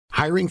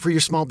Hiring for your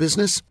small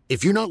business?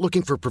 If you're not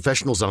looking for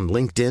professionals on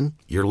LinkedIn,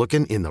 you're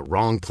looking in the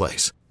wrong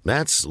place.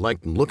 That's like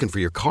looking for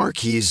your car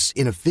keys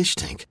in a fish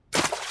tank.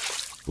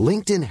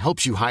 LinkedIn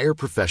helps you hire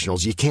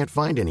professionals you can't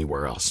find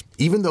anywhere else,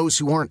 even those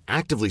who aren't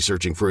actively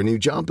searching for a new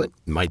job but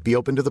might be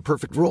open to the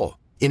perfect role.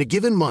 In a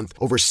given month,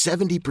 over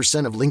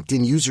 70% of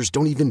LinkedIn users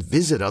don't even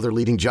visit other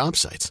leading job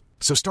sites.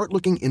 So start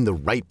looking in the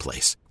right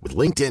place. With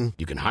LinkedIn,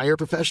 you can hire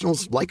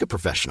professionals like a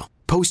professional.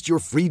 Post your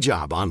free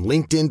job on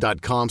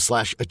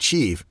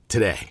linkedin.com/achieve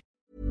today.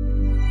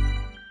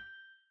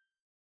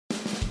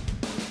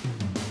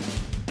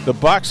 The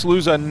Bucs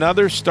lose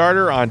another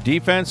starter on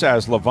defense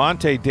as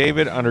Lavonte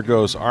David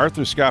undergoes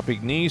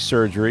arthroscopic knee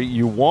surgery.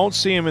 You won't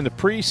see him in the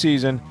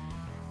preseason.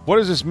 What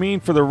does this mean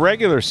for the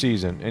regular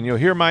season? And you'll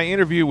hear my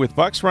interview with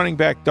Bucs running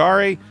back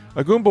Dare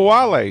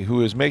Ogunbowale,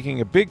 who is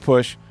making a big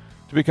push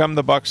to become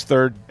the Bucs'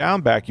 third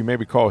down back. You may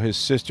recall his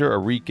sister,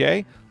 Arike,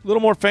 a little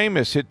more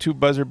famous, hit 2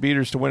 buzzer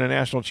beaters to win a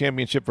national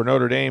championship for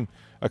Notre Dame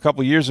a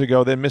couple years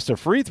ago, then missed a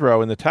free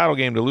throw in the title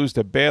game to lose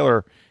to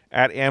Baylor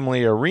at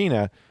Amalie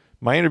Arena.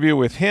 My interview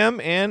with him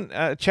and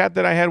a chat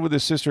that I had with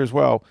his sister as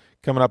well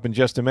coming up in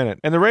just a minute.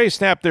 And the Rays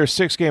snapped their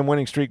 6-game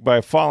winning streak by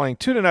falling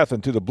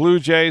 2-0 to the Blue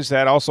Jays.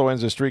 That also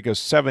ends a streak of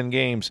 7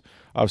 games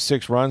of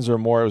 6 runs or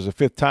more. It was the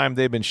 5th time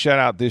they've been shut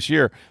out this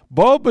year.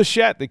 Bo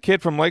Bichette, the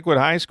kid from Lakewood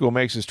High School,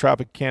 makes his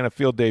Tropicana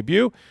Field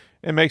debut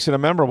and makes it a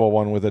memorable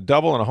one with a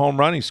double and a home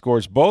run. He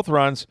scores both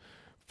runs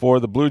for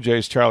the Blue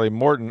Jays. Charlie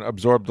Morton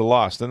absorbed the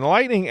loss. And the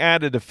Lightning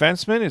add a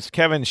defenseman. It's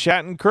Kevin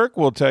Shattenkirk.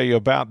 We'll tell you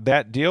about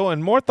that deal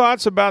and more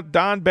thoughts about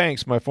Don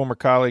Banks, my former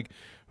colleague,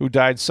 who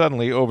died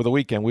suddenly over the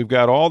weekend. We've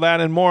got all that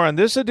and more on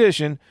this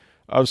edition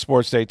of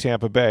Sports Day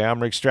Tampa Bay.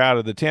 I'm Rick Stroud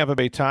of the Tampa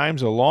Bay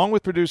Times, along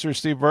with producer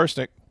Steve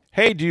Versnick.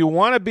 Hey, do you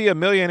want to be a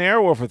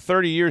millionaire? Well, for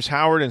 30 years,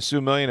 Howard and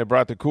Sue Million have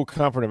brought the cool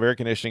comfort of air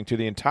conditioning to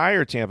the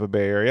entire Tampa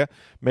Bay area,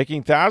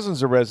 making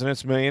thousands of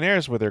residents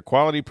millionaires with their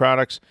quality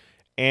products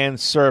and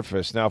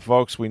surface. Now,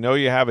 folks, we know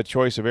you have a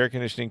choice of air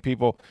conditioning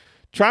people.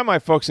 Try my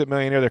folks at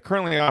Millionaire. They're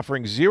currently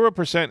offering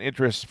 0%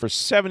 interest for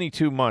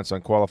 72 months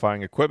on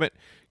qualifying equipment.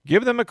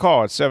 Give them a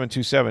call at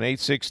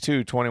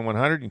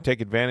 727-862-2100 and take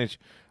advantage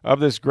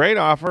of this great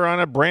offer on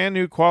a brand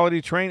new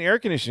quality Trane air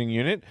conditioning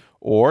unit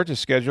or to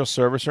schedule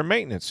service or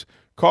maintenance.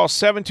 Call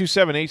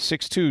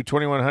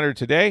 727-862-2100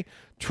 today.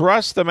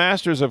 Trust the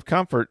masters of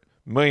comfort,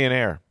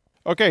 Millionaire.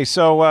 Okay,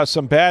 so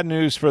some bad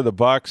news for the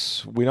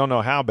Bucs. We don't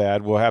know how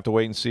bad. We'll have to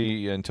wait and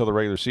see until the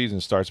regular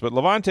season starts. But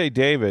Lavonte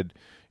David,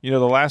 you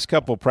know, the last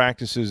couple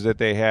practices that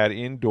they had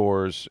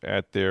indoors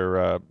at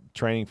their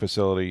training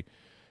facility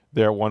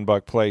there at One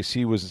Buck Place,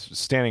 he was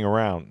standing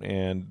around.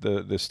 And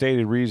the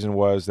stated reason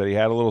was that he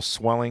had a little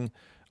swelling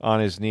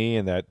on his knee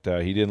and that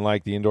he didn't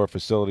like the indoor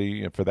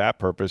facility for that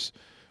purpose.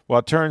 Well,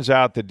 it turns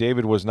out that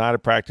David was not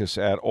at practice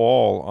at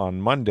all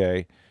on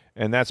Monday,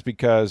 and that's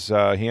because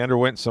he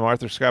underwent some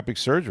arthroscopic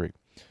surgery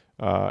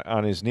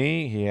on his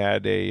knee. He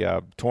had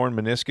a torn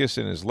meniscus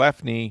in his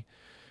left knee.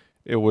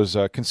 It was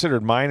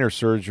considered minor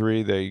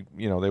surgery. They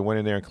went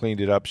in there and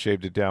cleaned it up,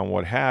 shaved it down,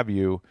 what have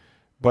you.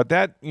 But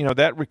that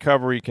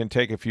recovery can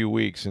take a few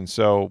weeks, and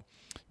so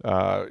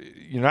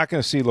you're not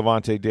going to see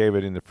Lavonte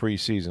David in the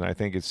preseason. I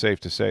think it's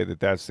safe to say that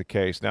that's the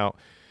case. Now,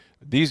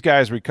 these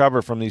guys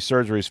recover from these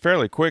surgeries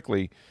fairly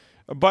quickly,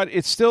 but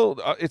it's still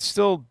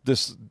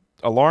this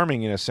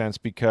alarming in a sense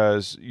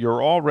because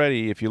you're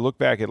already, if you look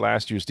back at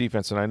last year's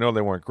defense, and I know they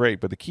weren't great,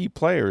 but the key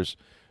players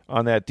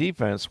on that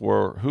defense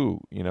were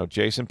who? You know,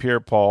 Jason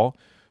Pierre-Paul,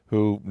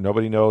 who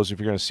nobody knows if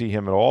you're going to see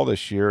him at all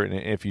this year, and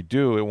if you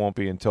do, it won't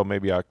be until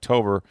maybe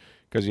October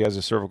because he has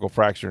a cervical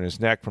fracture in his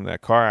neck from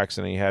that car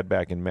accident he had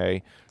back in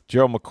May.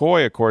 Gerald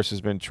McCoy, of course,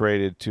 has been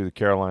traded to the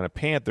Carolina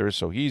Panthers,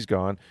 so he's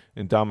gone,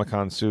 and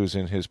Ndamukong Suh's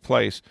in his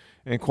place.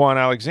 And Quan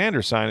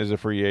Alexander signed as a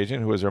free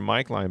agent, who is their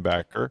Mike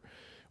linebacker,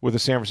 with the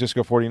San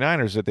Francisco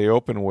 49ers that they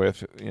open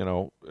with,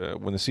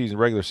 when the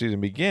regular season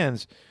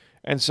begins.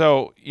 And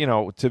so,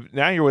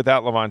 now you're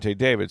without Lavonte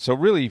David. So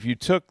really, if you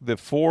took the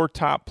 4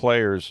 top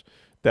players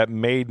that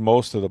made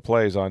most of the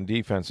plays on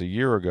defense a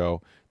year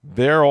ago,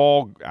 they're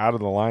all out of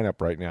the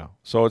lineup right now.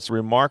 So it's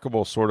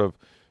remarkable sort of,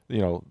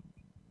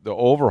 the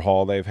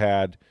overhaul they've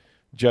had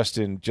just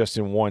in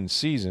one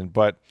season.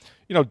 But,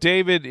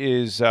 David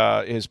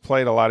has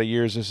played a lot of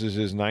years. This is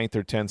his 9th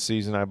or 10th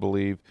season, I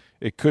believe.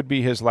 It could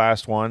be his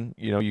last one.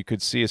 You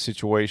could see a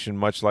situation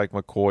much like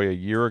McCoy a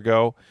year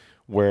ago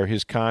where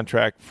his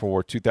contract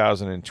for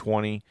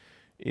 2020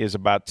 is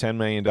about $10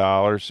 million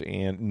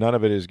and none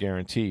of it is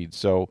guaranteed.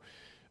 So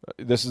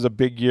this is a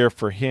big year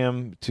for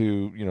him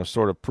to,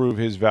 sort of prove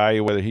his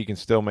value, whether he can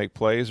still make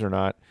plays or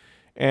not.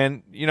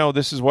 And,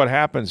 this is what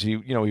happens. He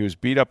was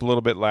beat up a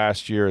little bit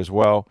last year as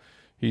well.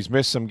 He's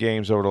missed some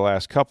games over the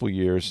last couple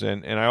years.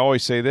 And I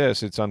always say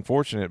this, it's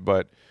unfortunate,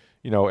 but,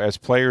 as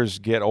players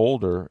get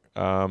older,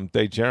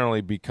 they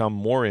generally become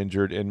more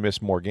injured and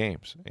miss more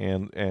games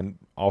and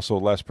also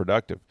less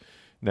productive.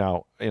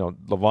 Now,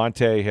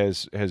 Lavonte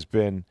has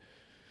been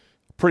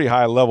a pretty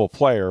high-level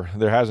player.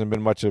 There hasn't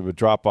been much of a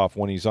drop-off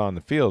when he's on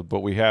the field,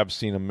 but we have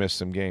seen him miss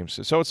some games.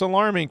 So it's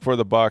alarming for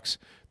the Bucs.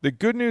 The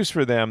good news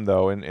for them,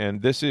 though,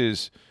 and this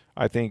is,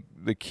 I think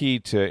the key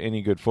to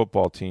any good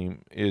football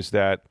team is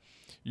that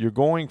you're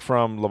going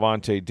from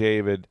Lavonte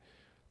David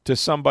to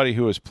somebody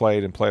who has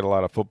played a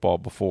lot of football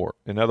before.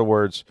 In other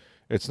words,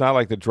 it's not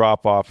like the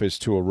drop-off is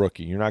to a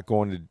rookie. You're not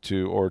going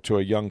to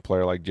a young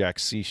player like Jack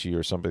Cichy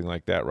or something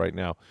like that right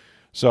now.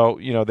 So,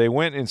 they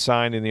went and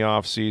signed in the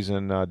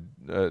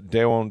offseason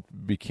Dewan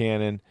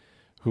Buchanan,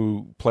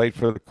 who played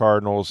for the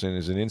Cardinals and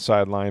is an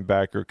inside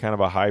linebacker, kind of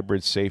a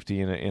hybrid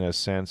safety in a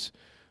sense.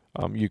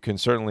 You can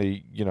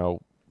certainly,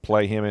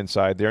 play him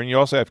inside there. And you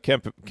also have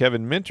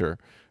Kevin Minter,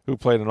 who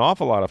played an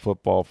awful lot of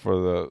football for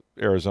the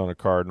Arizona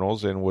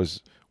Cardinals and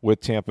was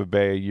with Tampa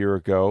Bay a year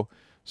ago.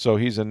 So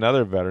he's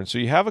another veteran. So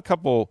you have a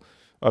couple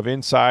of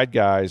inside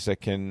guys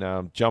that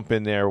can jump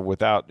in there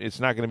without – it's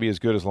not going to be as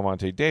good as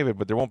Lavonte David,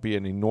 but there won't be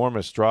an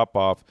enormous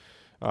drop-off.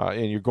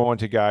 And you're going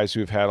to guys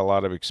who've had a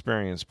lot of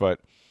experience.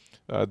 But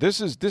this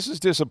is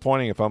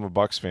disappointing if I'm a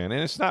Bucs fan.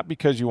 And it's not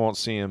because you won't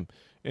see him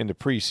in the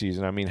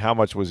preseason. I mean, how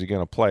much was he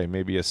going to play?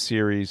 Maybe a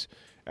series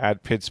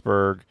at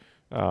Pittsburgh,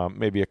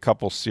 maybe a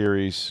couple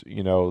series,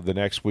 the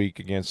next week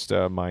against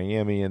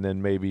Miami, and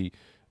then maybe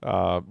 –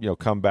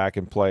 come back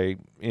and play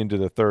into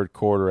the third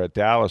quarter at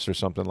Dallas or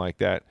something like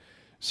that.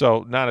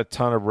 So not a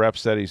ton of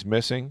reps that he's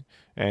missing.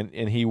 And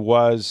he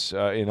was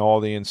in all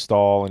the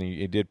install, and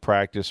he did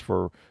practice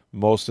for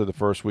most of the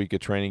first week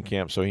of training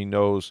camp, so he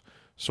knows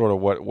sort of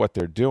what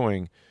they're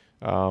doing.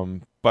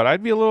 But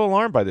I'd be a little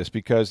alarmed by this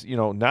because,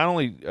 not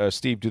only,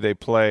 Steve, do they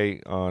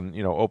play on,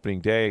 opening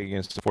day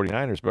against the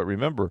 49ers, but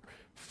remember,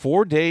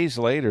 4 days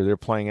later, they're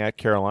playing at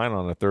Carolina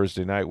on a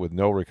Thursday night with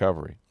no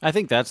recovery. I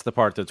think that's the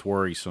part that's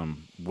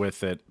worrisome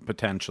with it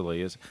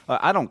potentially. Is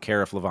I don't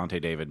care if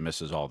Lavonte David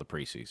misses all the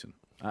preseason.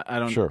 I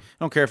don't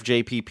care if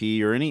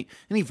JPP or any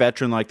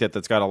veteran like that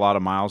that's got a lot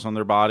of miles on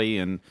their body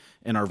and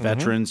are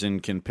veterans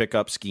and can pick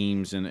up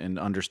schemes and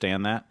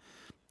understand that.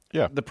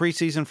 Yeah, the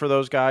preseason for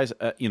those guys,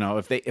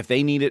 if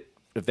they need it,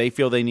 if they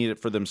feel they need it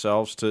for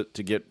themselves to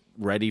get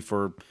ready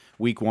for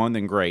week one,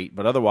 then great.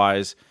 But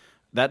otherwise,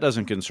 that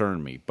doesn't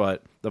concern me.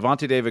 But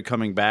Lavonte David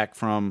coming back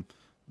from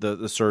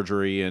the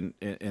surgery and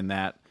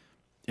that,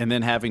 and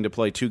then having to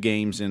play 2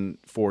 games in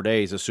 4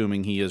 days,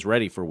 assuming he is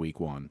ready for week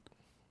one,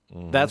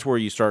 that's where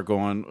you start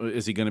going,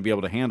 is he going to be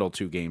able to handle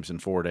 2 games in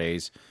 4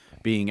 days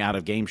being out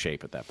of game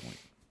shape at that point?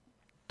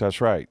 That's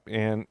right.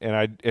 And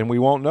we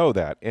won't know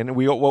that. And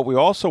what we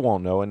also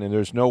won't know, and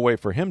there's no way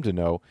for him to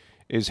know,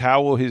 is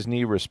how will his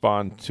knee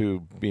respond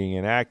to being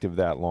inactive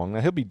that long.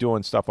 Now, he'll be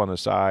doing stuff on the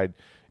side,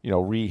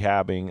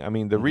 rehabbing. I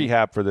mean, the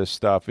rehab for this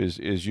stuff is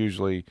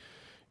usually,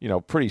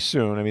 pretty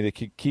soon. I mean, they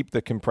keep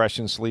the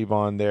compression sleeve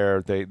on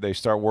there. They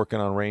start working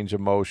on range of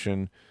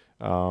motion.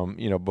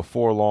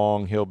 Before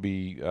long, he'll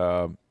be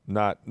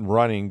not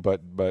running,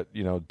 but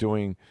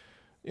doing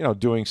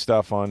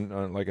stuff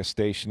on like a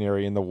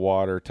stationary in the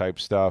water type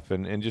stuff,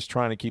 and just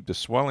trying to keep the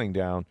swelling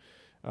down.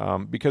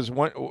 Because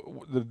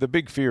the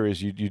big fear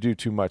is you do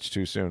too much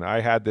too soon.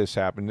 I had this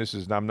happen.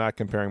 I'm not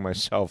comparing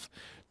myself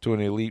to an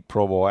elite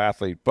Pro Bowl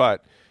athlete,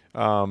 but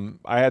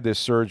I had this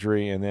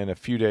surgery, and then a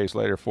few days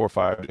later, 4 or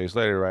 5 days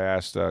later, I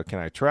asked, can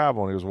I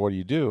travel? And he goes, what do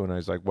you do? And I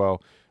was like,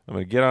 well, I'm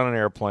going to get on an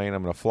airplane.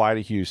 I'm going to fly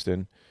to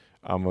Houston.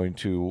 I'm going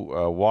to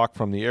walk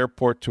from the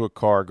airport to a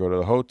car, go to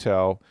the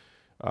hotel,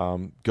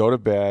 go to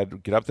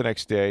bed, get up the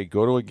next day,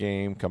 go to a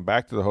game, come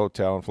back to the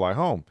hotel, and fly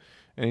home.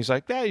 And he's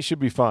like, yeah, you should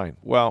be fine.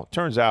 Well,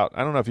 turns out,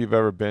 I don't know if you've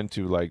ever been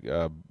to like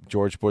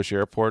George Bush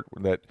Airport,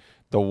 that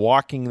the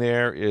walking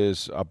there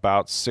is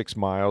about 6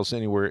 miles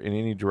anywhere in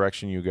any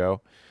direction you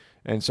go.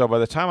 And so by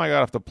the time I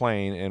got off the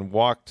plane and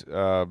walked,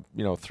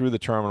 through the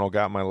terminal,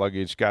 got my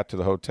luggage, got to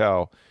the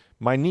hotel,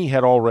 my knee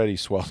had already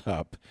swelled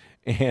up.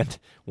 And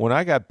when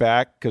I got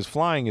back, because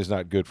flying is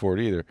not good for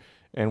it either,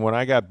 and when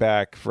I got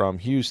back from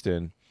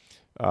Houston,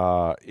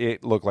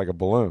 it looked like a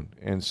balloon.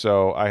 And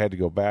so I had to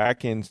go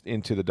back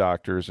into the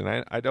doctors.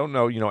 And I don't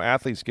know,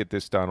 athletes get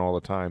this done all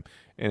the time,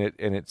 and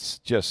it's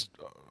just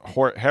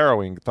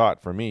harrowing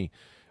thought for me.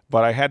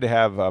 But I had to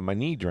have my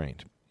knee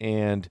drained.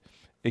 And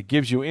it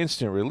gives you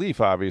instant relief,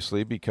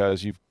 obviously,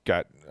 because you've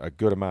got a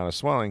good amount of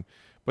swelling.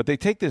 But they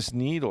take this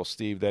needle,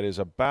 Steve, that is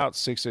about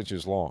 6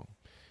 inches long.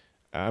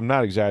 I'm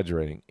not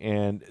exaggerating.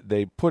 And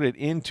they put it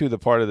into the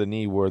part of the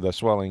knee where the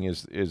swelling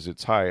is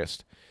its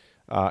highest.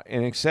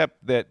 And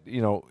except that,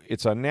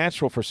 it's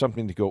unnatural for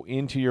something to go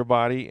into your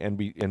body and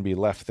be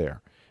left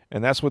there.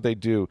 And that's what they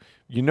do.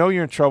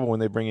 You're in trouble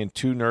when they bring in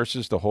 2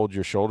 nurses to hold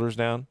your shoulders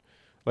down.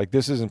 Like,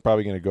 this isn't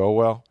probably going to go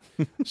well.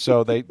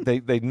 So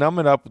they numb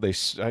it up.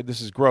 This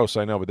is gross,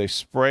 I know, but they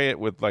spray it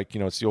with,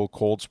 it's the old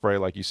cold spray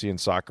like you see in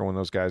soccer when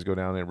those guys go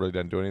down and it really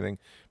doesn't do anything.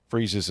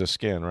 Freezes the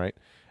skin, right?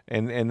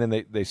 And then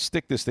they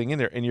stick this thing in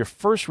there. And your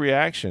first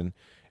reaction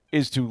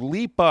is to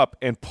leap up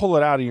and pull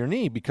it out of your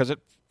knee because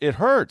it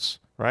hurts,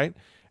 right?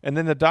 And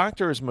then the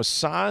doctor is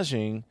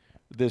massaging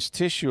this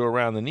tissue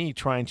around the knee,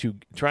 trying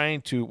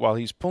to while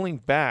he's pulling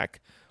back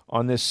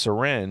on this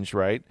syringe,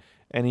 right?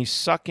 And he's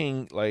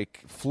sucking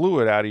like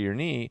fluid out of your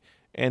knee.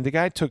 And the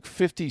guy took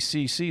 50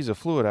 cc's of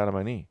fluid out of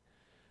my knee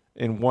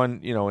in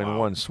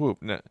one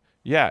swoop. Now,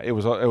 yeah, it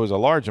was a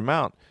large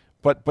amount.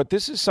 But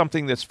this is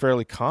something that's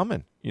fairly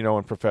common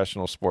in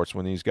professional sports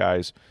when these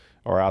guys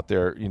are out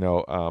there,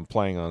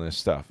 playing on this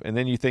stuff. And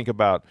then you think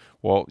about,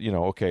 well,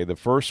 okay, the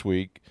first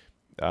week,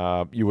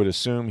 you would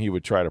assume he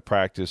would try to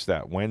practice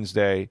that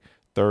Wednesday,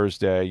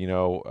 Thursday,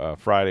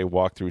 Friday,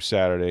 walk through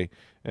Saturday,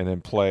 and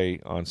then play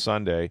on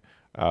Sunday.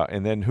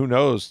 And then who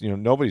knows,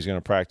 nobody's going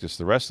to practice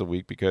the rest of the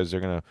week because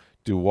they're going to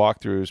do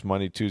walkthroughs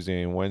Monday,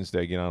 Tuesday, and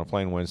Wednesday, get on a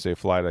plane Wednesday,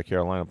 fly to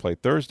Carolina, play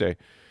Thursday.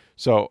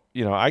 So,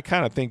 I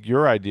kind of think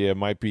your idea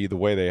might be the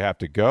way they have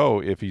to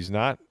go if he's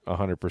not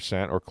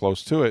 100% or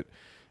close to it.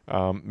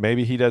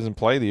 Maybe he doesn't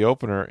play the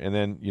opener, and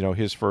then,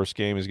 his first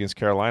game is against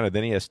Carolina.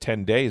 Then he has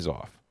 10 days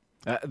off.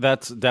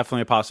 That's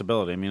definitely a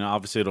possibility. I mean,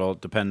 obviously it'll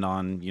depend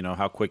on,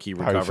 how quick he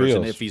recovers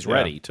and if he's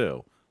ready,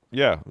 too.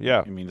 Yeah.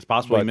 I mean, it's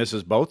possible he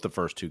misses both the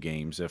first two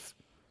games if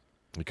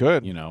he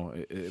could.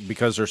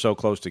 Because they're so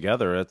close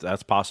together,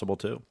 that's possible,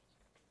 too.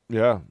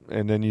 Yeah,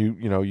 and then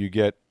you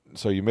get –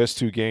 so you miss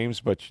 2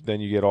 games, but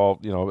then you get all,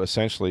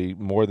 essentially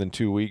more than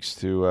 2 weeks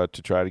to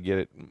try to get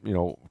it,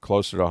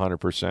 closer to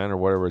 100% or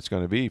whatever it's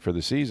going to be for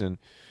the season.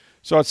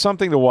 So it's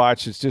something to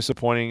watch. It's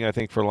disappointing, I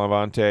think, for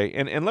Lavonte.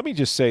 And let me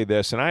just say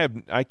this,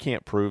 and I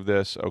can't prove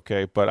this,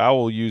 okay, but I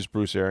will use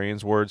Bruce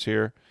Arians' words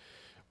here.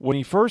 When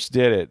he first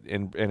did it,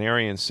 and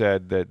Arians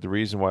said that the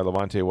reason why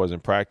Lavonte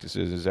wasn't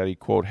practices is that he,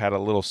 quote, had a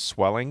little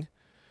swelling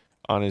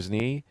on his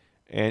knee.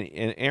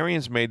 And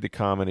Arians made the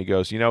comment, he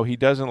goes, he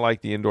doesn't like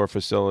the indoor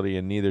facility,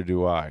 and neither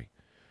do I.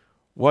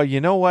 Well,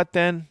 you know what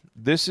then?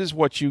 This is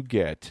what you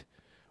get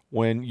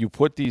when you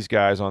put these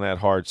guys on that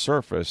hard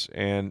surface.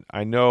 And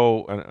I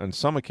know on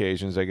some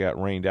occasions they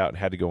got rained out and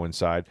had to go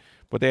inside,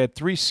 but they had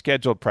 3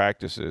 scheduled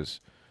practices,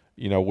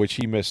 which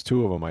he missed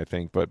 2 of them, I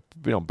think, but,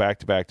 back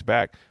to back to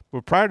back.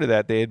 But prior to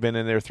that, they had been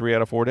in there 3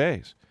 out of 4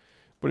 days.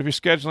 But if you're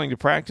scheduling to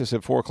practice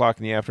at 4 o'clock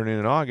in the afternoon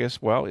in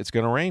August, well, it's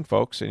going to rain,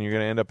 folks, and you're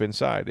going to end up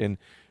inside. And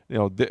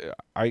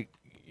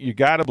you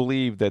got to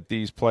believe that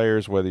these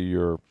players, whether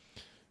you're,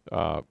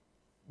 Cameron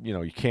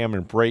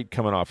Brate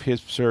coming off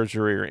his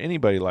surgery or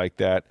anybody like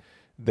that,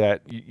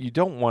 that you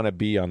don't want to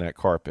be on that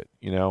carpet.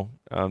 No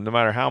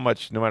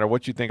matter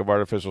what you think of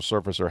artificial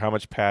surface or how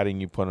much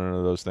padding you put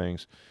under those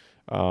things,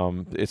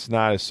 it's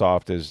not as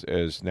soft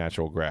as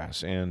natural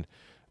grass, and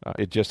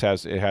it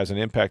has an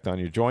impact on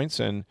your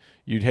joints. And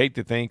you'd hate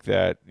to think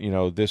that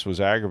this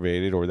was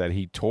aggravated or that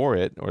he tore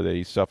it or that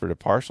he suffered a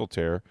partial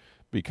tear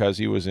because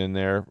he was in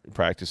there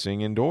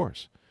practicing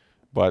indoors.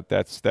 But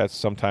that's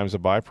sometimes a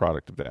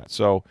byproduct of that.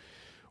 So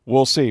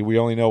we'll see. We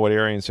only know what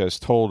Arians has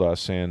told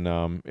us,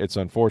 and it's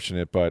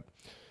unfortunate, but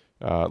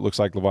it looks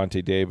like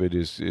Lavonte David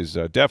is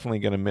definitely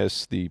going to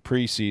miss the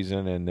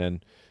preseason, and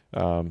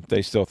then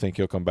they still think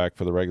he'll come back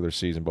for the regular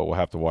season, but we'll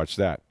have to watch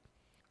that.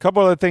 A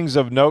couple other things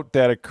of note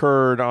that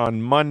occurred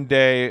on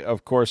Monday.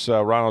 Of course,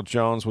 Ronald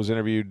Jones was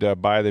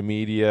interviewed by the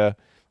media.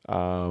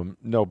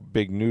 No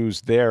big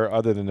news there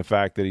other than the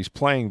fact that he's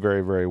playing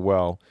very, very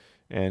well,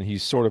 and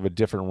he's sort of a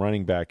different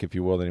running back, if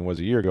you will, than he was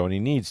a year ago, and he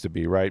needs to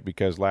be, right,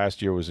 because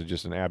last year was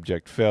just an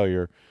abject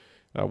failure.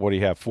 What do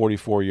you have,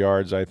 44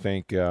 yards, I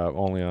think,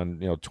 only on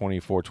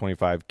 24,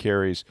 25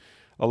 carries.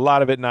 A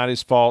lot of it not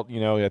his fault.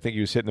 I think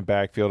he was hitting the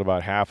backfield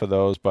about half of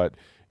those, but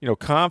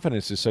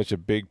confidence is such a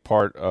big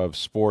part of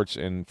sports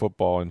and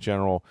football in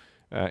general,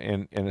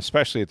 and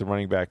especially at the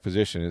running back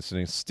position. It's an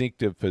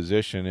instinctive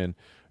position, and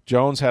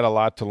Jones had a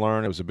lot to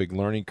learn. It was a big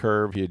learning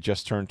curve. He had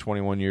just turned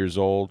 21 years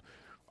old.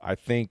 I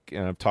think,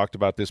 and I've talked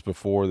about this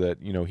before, that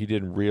he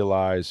didn't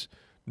realize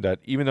that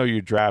even though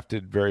you're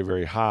drafted very,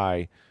 very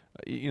high,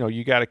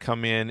 you got to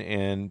come in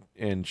and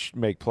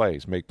make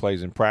plays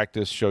in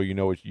practice, show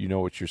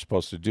what you're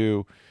supposed to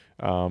do,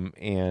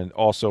 and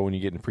also when you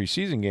get in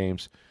preseason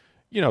games,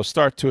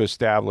 start to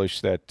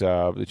establish that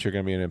you're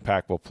going to be an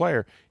impactful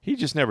player. He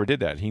just never did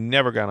that. He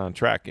never got on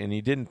track, and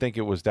he didn't think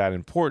it was that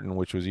important,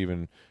 which was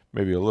even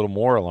maybe a little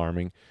more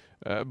alarming.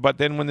 But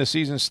then when the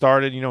season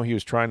started, he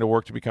was trying to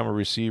work to become a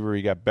receiver.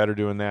 He got better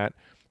doing that,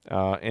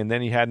 and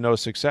then he had no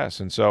success.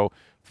 And so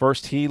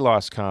first he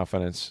lost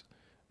confidence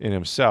in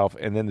himself,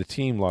 and then the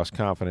team lost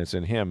confidence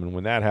in him. And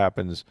when that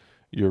happens,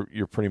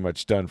 you're pretty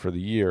much done for the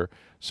year.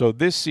 So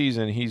this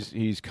season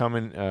he's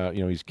coming.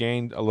 He's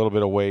gained a little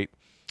bit of weight.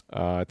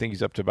 I think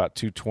he's up to about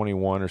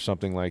 221 or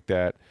something like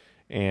that,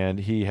 and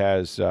he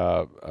has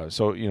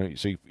so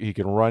he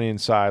can run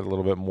inside a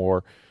little bit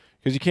more.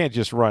 Because you can't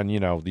just run, the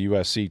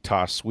USC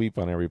toss sweep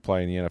on every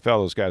play in the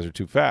NFL. Those guys are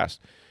too fast.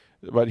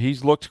 But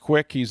he's looked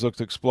quick. He's looked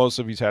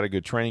explosive. He's had a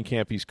good training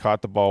camp. He's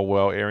caught the ball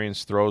well.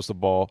 Arians throws the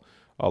ball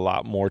a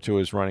lot more to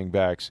his running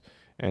backs.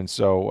 And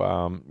so,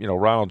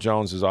 Ronald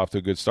Jones is off to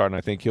a good start, and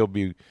I think he'll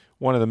be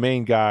one of the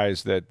main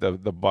guys that the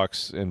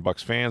Bucs and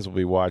Bucs fans will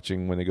be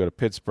watching when they go to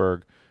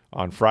Pittsburgh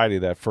on Friday.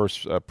 That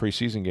first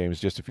preseason game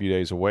is just a few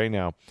days away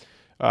now.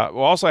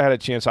 Also, I had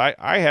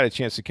a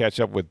chance to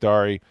catch up with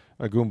Dare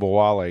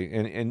Ogunbowale,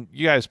 and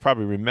you guys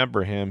probably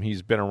remember him.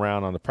 He's been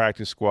around on the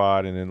practice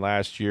squad, and then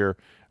last year,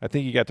 I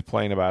think he got to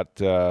play in about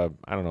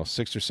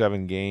 6 or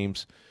 7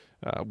 games.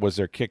 Was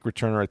their kick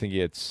returner? I think he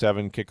had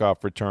 7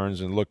 kickoff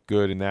returns and looked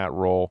good in that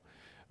role.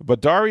 But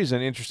Dare's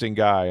an interesting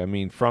guy. I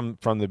mean, from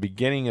the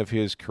beginning of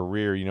his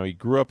career, he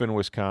grew up in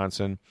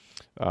Wisconsin,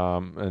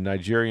 a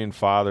Nigerian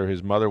father.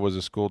 His mother was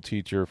a school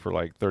teacher for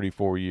like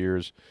 34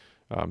 years.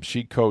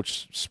 She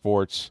coached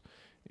sports,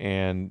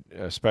 and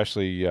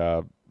especially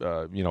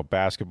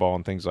basketball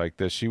and things like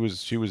this. She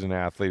was an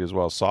athlete as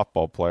well,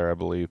 softball player, I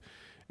believe.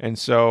 And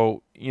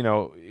so,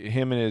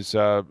 him and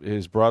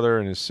his brother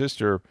and his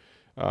sister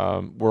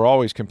were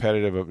always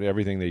competitive of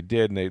everything they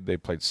did, and they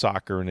played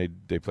soccer, and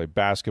they played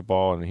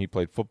basketball, and he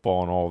played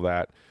football and all of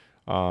that.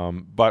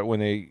 But when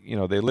they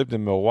lived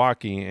in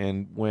Milwaukee,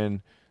 and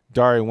when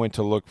Dari went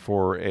to look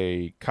for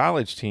a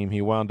college team,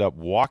 he wound up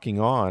walking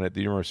on at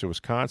the University of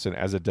Wisconsin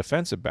as a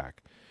defensive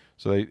back.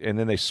 And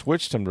then they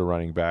switched him to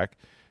running back.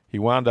 He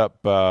wound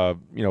up,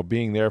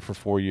 being there for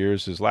 4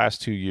 years. His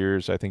last 2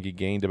 years, I think he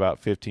gained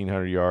about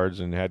 1,500 yards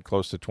and had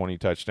close to 20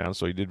 touchdowns.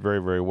 So he did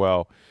very, very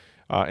well.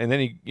 And then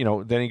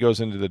he goes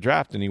into the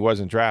draft, and he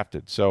wasn't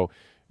drafted. So,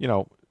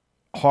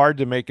 hard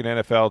to make an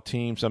NFL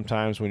team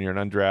sometimes when you're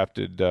an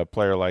undrafted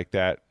player like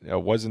that.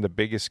 Wasn't the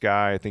biggest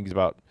guy. I think he's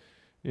about,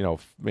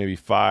 maybe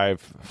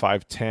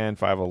 5'10",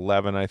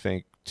 5'11", I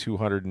think,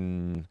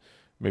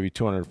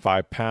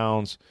 205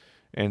 pounds.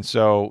 And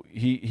so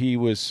he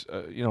was,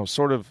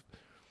 sort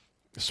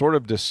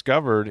of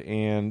discovered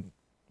and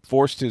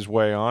forced his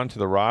way onto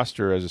the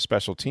roster as a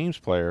special teams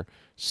player,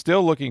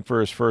 still looking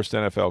for his first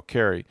NFL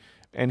carry.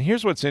 And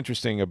here's what's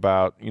interesting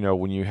about,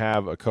 when you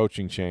have a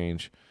coaching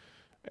change,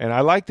 and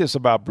I like this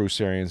about Bruce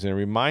Arians, and it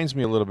reminds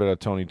me a little bit of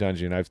Tony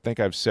Dungy, and I think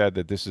I've said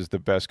that this is the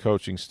best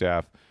coaching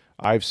staff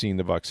I've seen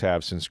the Bucs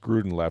have since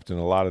Gruden left, and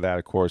a lot of that,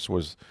 of course,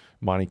 was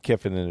Monty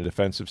Kiffin and the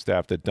defensive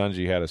staff that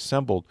Dungy had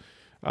assembled.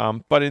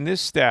 But in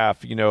this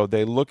staff,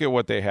 they look at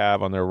what they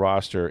have on their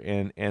roster,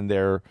 and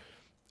they're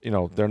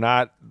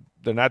not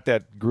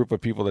that group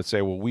of people that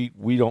say, well,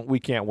 we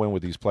can't win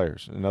with these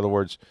players. In other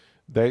words,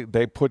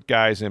 they put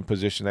guys in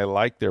position. They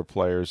like their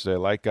players. They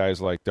like guys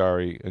like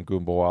Dari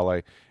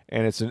Ogunbowale,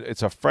 and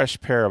it's a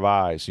fresh pair of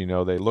eyes. They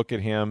look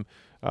at him,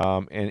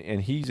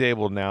 and he's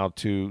able now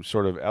to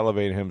sort of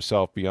elevate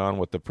himself beyond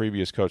what the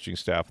previous coaching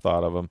staff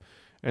thought of him.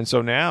 And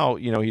so now,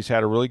 he's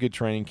had a really good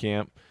training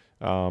camp.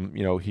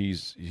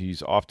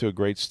 He's off to a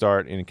great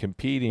start in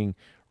competing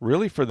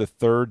really for the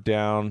third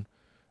down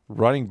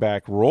running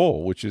back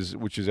role, which is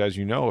as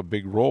you know, a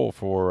big role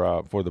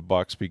for the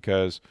Bucs,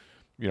 because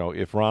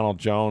if Ronald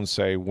Jones,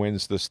 say,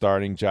 wins the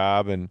starting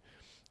job, and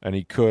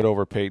he could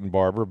over Peyton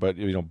Barber, but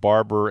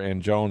Barber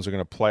and Jones are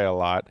going to play a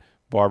lot.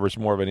 Barber's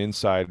more of an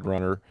inside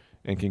runner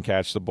and can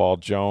catch the ball.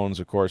 Jones,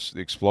 of course,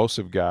 the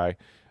explosive guy.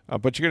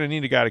 But you're going to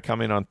need a guy to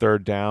come in on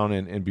third down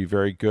and be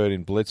very good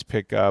in blitz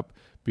pickup,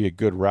 be a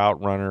good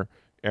route runner.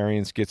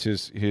 Arians gets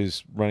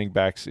his running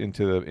backs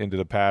into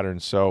the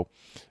pattern. So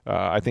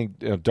I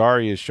think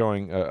Dari is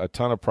showing a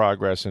ton of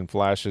progress and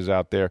flashes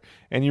out there.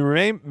 And you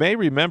may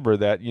remember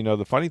that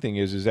the funny thing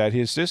is that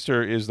his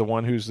sister is the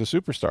one who's the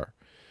superstar.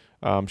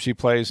 She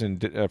plays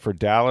for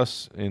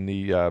Dallas in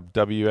the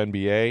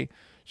WNBA.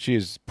 She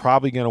is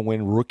probably going to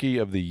win Rookie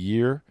of the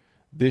Year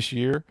this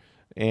year.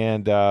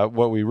 And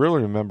what we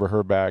really remember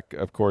her back,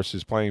 of course,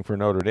 is playing for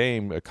Notre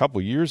Dame a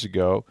couple years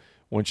ago,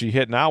 when she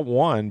hit not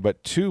one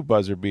but two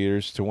buzzer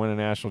beaters to win a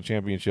national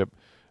championship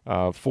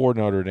for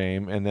Notre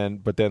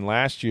Dame. But then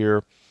last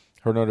year,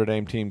 her Notre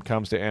Dame team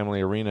comes to Amalie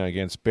Arena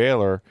against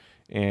Baylor,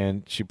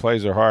 and she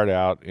plays her heart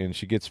out, and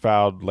she gets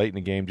fouled late in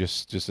the game,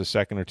 just a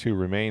second or two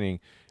remaining,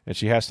 and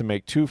she has to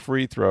make two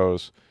free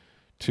throws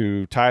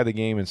to tie the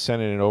game and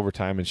send it in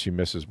overtime, and she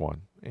misses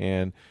one.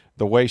 And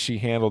the way she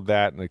handled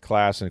that in the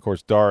class, and of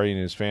course Dari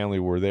and his family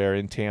were there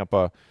in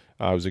Tampa.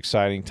 It was an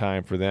exciting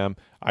time for them.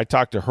 I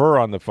talked to her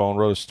on the phone,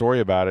 wrote a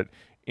story about it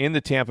in the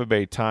Tampa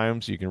Bay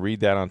Times. You can read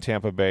that on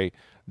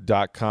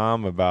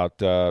tampabay.com about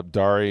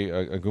Dari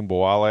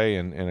Ogunbowale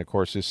and, of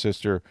course, his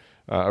sister,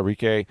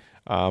 Arike.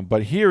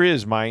 But here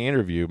is my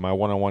interview, my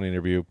one-on-one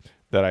interview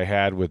that I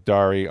had with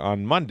Dari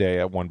on Monday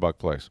at One Buck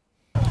Place.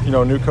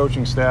 New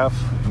coaching staff,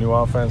 new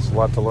offense, a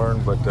lot to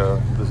learn, but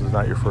this is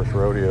not your first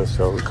rodeo,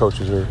 so the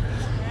coaches are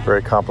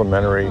very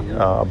complimentary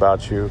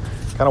about you.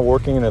 Kind of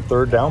working in a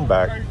third down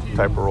back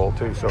type of role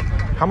too. So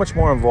how much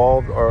more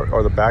involved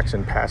are the backs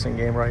in passing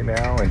game right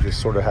now, and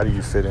just sort of how do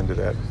you fit into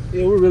that?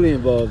 Yeah, we're really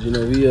involved. We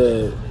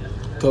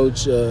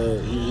coach,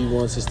 he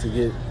wants us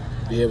to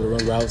be able to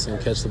run routes and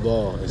catch the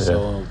ball. And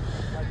so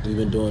we've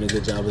been doing a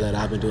good job of that.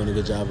 I've been doing a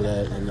good job of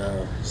that, and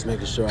just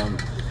making sure I'm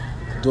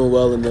doing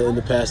well in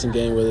the passing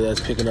game, whether that's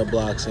picking up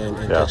blocks and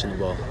catching the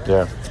ball.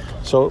 Yeah.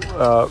 So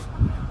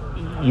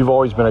you've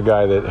always been a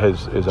guy that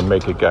is a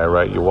make it guy,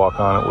 right? You walk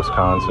on at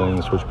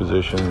Wisconsin, switch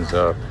positions,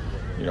 did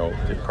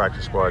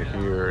practice squad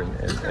here,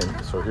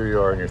 and so here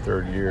you are in your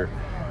third year.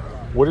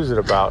 What is it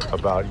about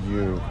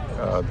you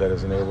that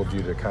has enabled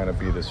you to kind of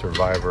be the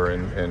survivor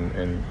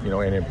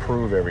and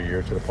improve every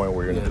year to the point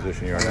where you're in the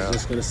position you are now? I was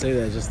just going to say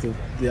that, just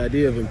the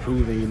idea of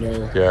improving,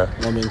 Yeah.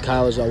 In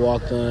college I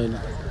walked on,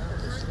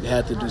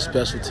 had to do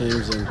special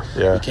teams and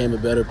became a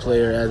better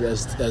player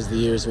as the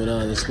years went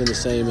on. It's been the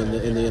same in the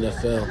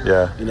NFL.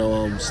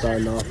 Yeah.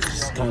 Starting off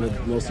kind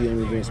of mostly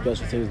only doing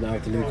special teams, now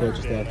with the new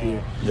coaching staff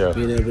here. Yeah.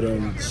 Being able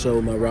to show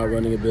my route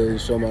running ability,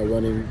 show my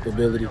running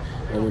ability,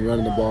 and when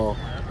running the ball,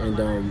 and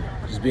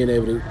just being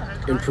able to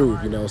improve,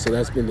 so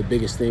that's been the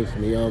biggest thing for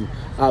me.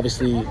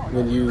 Obviously,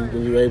 when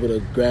you're able to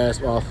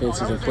grasp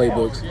offenses and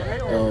playbooks,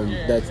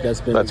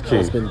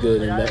 that's been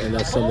good, and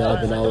that's something that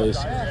I've been always,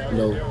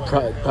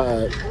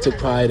 took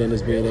pride in,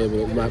 is being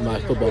able to, my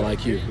football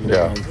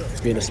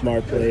IQ, being a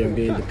smart player and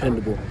being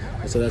dependable.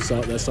 And so that's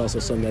also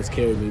something that's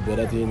carried me. But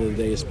at the end of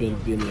the day, it's been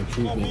an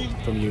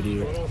improvement from year to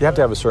year. You have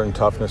to have a certain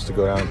toughness to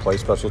go down and play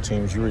special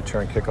teams. You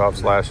returned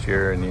kickoffs last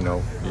year, and you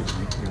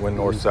went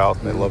north-south,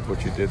 and they loved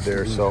what you did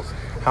there. Mm-hmm. So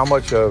how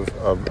much of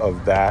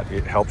that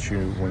it helps you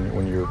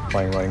when you're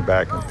playing running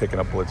back and picking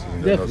up blitzes?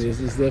 And definitely,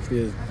 it's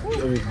definitely.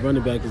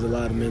 Running back is a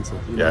lot of mental.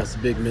 It's a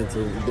big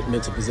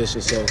mental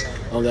position. So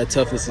that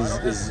toughness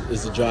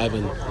is the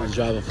driving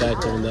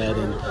factor in that,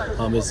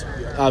 and it's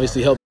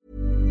obviously helped.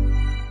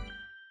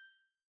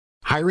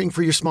 Hiring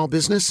for your small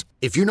business?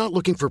 If you're not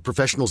looking for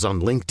professionals on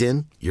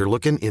LinkedIn, you're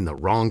looking in the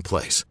wrong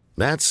place.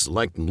 That's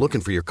like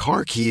looking for your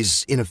car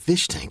keys in a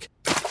fish tank.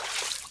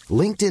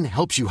 LinkedIn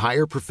helps you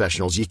hire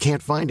professionals you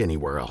can't find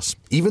anywhere else,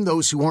 even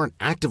those who aren't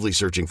actively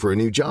searching for a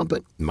new job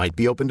but might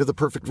be open to the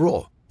perfect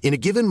role. In a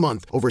given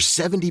month, over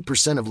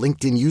 70% of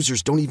LinkedIn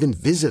users don't even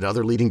visit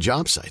other leading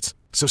job sites.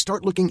 So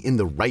start looking in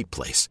the right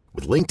place.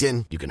 With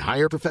LinkedIn, you can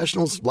hire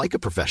professionals like a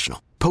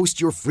professional.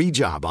 Post your free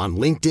job on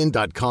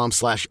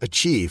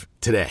linkedin.com/achieve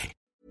today.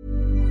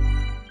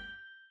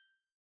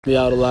 Me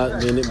out a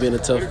lot, being a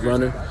tough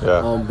runner,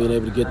 being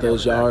able to get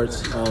those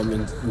yards,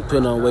 and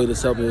putting on weight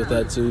has helped me with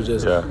that too.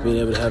 Just being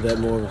able to have that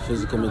more of a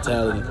physical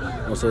mentality.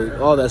 So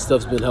all that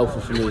stuff's been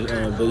helpful for me.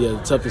 But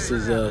the toughness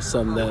is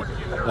something that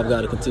I've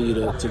got to continue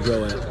to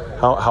grow at.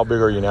 How big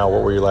are you now?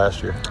 What were you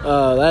last year?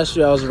 Last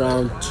year I was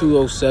around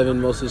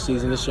 207 most of the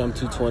season. This year I'm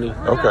 220.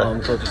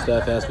 Okay. Coaching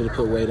staff asked me to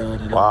put weight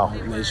on. Wow.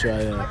 Made sure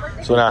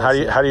I. So now,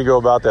 how do you go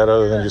about that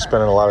other than just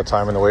spending a lot of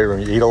time in the weight room?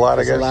 You eat a lot,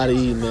 I guess. A lot of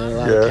eating, man. A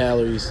lot of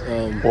calories.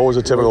 What was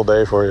a typical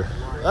day for you?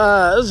 It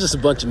was just a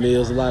bunch of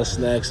meals, a lot of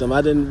snacks.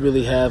 I didn't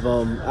really have.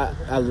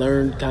 I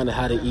learned kind of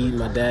how to eat.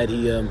 My dad,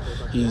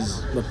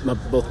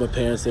 both my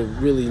parents, they're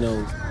really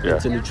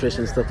into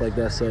nutrition and stuff like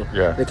that. So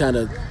they kind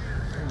of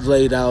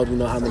laid out,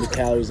 how many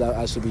calories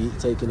I should be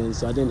taking in.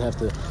 So I didn't have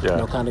to,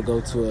 kind of go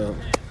to a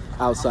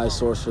outside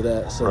source for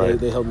that. So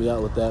they helped me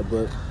out with that.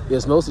 But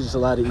it's mostly just a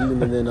lot of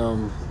eating, and then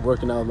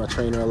working out with my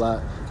trainer a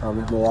lot.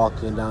 In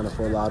Milwaukee and down in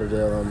Fort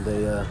Lauderdale,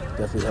 they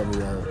definitely helped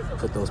me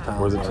put those pounds.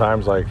 Were there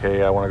times like,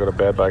 hey, I want to go to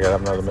bed, but I got to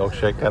have another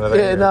milkshake kind of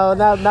thing? Yeah, no,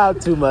 not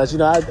too much.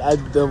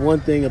 The one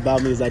thing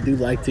about me is I do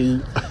like to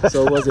eat,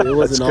 so it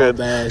wasn't all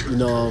bad.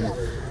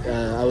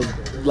 I was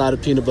a lot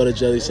of peanut butter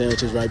jelly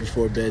sandwiches right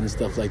before bed and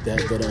stuff like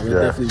that. But I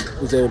definitely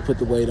was able to put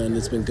the weight on.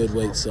 It's been good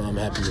weight, so I'm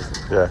happy with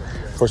it. Yeah.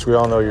 Of course, we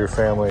all know your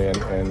family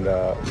and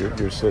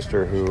your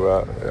sister, who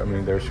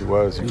there she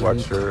was. You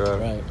watched her,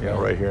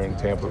 right here in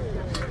Tampa.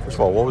 First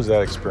of all, what was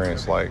that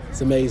experience like?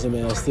 It's amazing,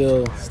 man. I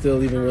still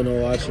even when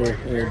I watch her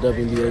in the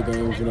WNBA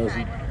games,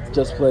 she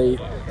just played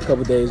a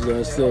couple days ago.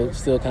 It's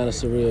still kind of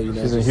surreal,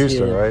 She's in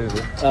Houston, right? Is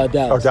it?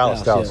 Dallas.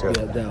 Dallas.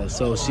 Yeah, Dallas.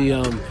 So she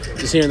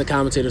just hearing the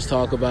commentators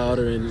talk about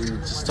her and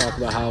just talk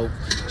about how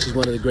she's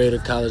one of the greater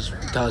college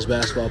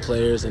basketball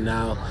players, and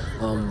now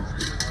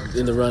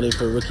in the running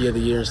for Rookie of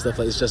the Year and stuff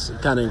like. It's just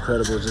kind of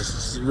incredible.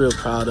 Just real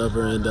proud of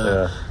her, and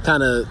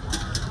kind of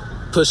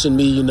pushing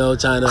me,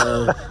 trying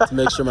to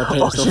make sure my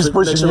parents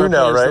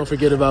don't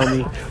forget about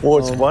me. Well,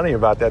 what's funny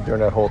about that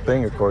during that whole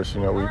thing, of course,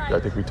 I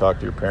think we talked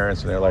to your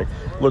parents, and they're like,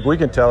 look, we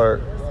can tell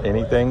her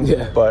anything,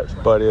 but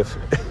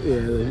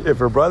if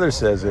her brother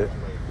says it,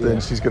 then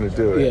she's going to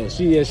do it.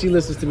 She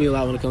listens to me a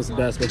lot when it comes to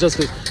basketball. Just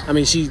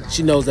because,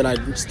 she knows that I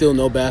still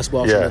know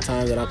basketball from the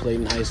time that I played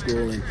in high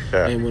school,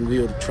 and when we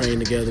would train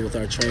together with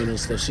our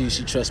trainers and stuff.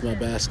 She trusts my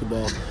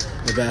basketball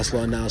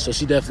now, so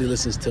she definitely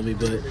listens to me.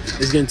 But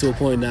it's getting to a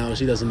point now where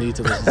she doesn't need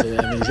to listen to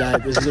me.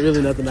 There's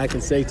really nothing I can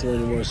say to her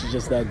anymore. She's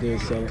just that good.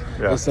 So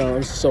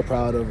I'm so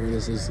proud of her.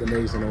 This is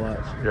amazing to watch.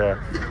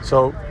 Yeah.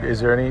 So is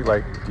there any,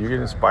 do you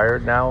get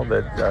inspired now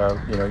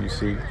that you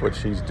see what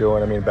she's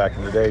doing? Back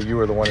in the day, you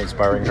were the one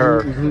inspiring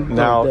her. Mm-hmm.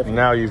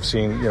 Now you've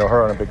seen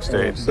her on a big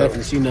stage.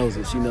 Definitely, she knows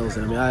it.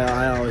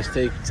 I always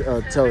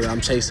tell her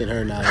I'm chasing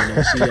her now.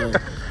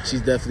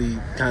 She's definitely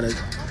kind of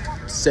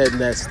setting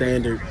that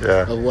standard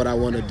of what I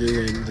want to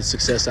do and the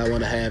success I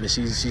want to have, and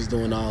she's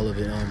doing all of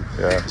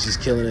it. She's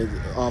killing it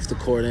off the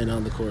court and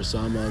on the court. So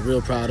I'm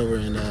real proud of her,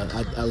 and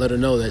I let her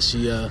know that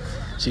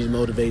she's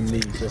motivating me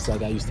just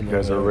like I used to motivate her.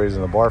 You guys are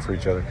raising the bar for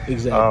each other.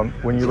 Exactly.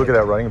 When you look at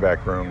that running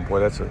back room, boy,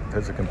 that's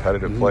a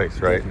competitive place,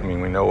 right?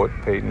 Definitely. We know what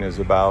Peyton is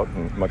about,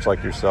 and much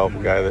like yourself, a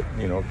guy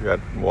that got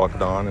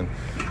walked on and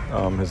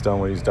has done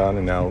what he's done,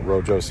 and now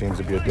Rojo seems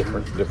to be a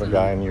different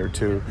guy in year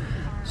two.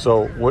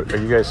 So what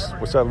are you guys?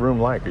 What's that room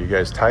like? Are you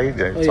guys tight?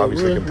 It's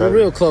obviously competitive. We're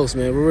real close,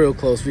 man. We're real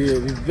close.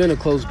 We've been a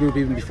close group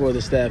even before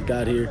the staff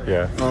got here.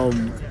 Yeah.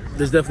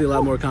 There's definitely a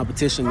lot more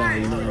competition now.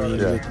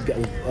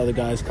 With other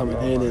guys coming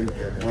in,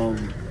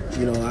 and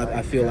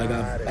I feel like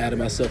I've added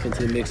myself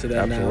into the mix of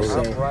that now.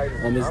 So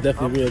it's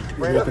definitely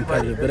real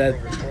competitive.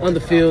 But on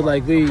the field,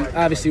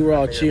 we're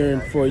all cheering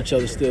for each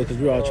other still, because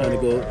we're all trying to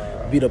go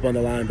beat up on the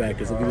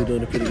linebackers, and we've been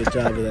doing a pretty good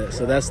job of that.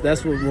 So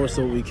that's what more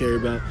so what we care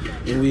about,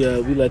 and we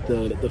let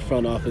the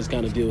front office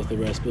kind of deal with the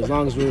rest. But as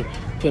long as we're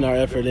putting our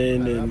effort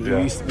in, and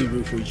we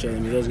root for each other. I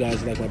mean, those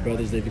guys are like my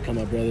brothers; they've become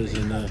my brothers,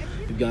 and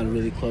we've gotten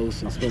really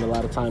close and spent a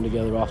lot of time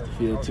together off the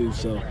field too.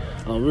 So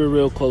we're a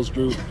real close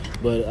group,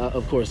 but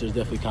of course, there's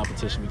definitely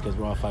competition because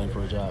we're all fighting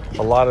for a job.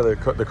 A lot of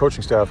the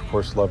coaching staff, of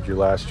course, loved you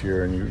last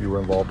year, and you were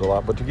involved a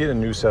lot. But to get a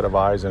new set of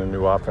eyes and a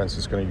new offense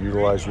that's going to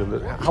utilize you,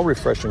 how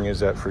refreshing is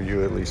that for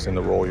you, at least in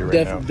the role you're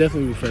in now?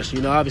 Definitely refreshing.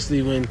 You know,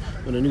 obviously when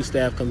a new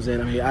staff comes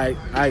in, I mean,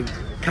 I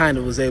kind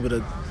of was able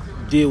to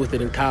deal with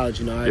it in college.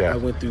 You know, I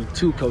went through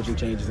 2 coaching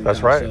changes in college.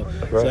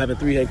 So having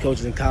 3 head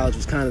coaches in college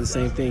was kind of the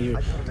same thing.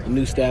 A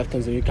new staff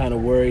comes in, you're kind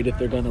of worried if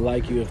they're going to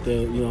like you, if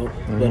they're, you know.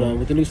 Mm-hmm. But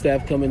with the new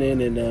staff coming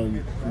in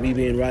and me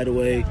being right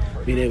away,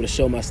 being able to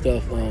show my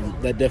stuff,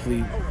 that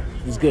definitely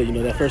was good. You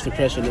know, that first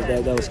impression,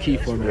 that was key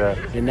for me. Yeah.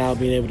 And now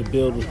being able to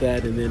build with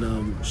that and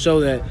then show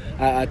that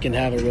I can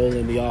have a role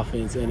in the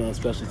offense and on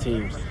special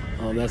teams.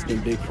 That's been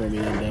big for me,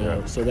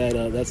 and so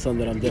that's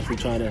something that I'm definitely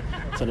trying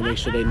to make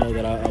sure they know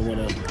that I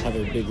want to have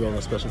a big role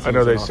in special teams. I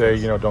know they say,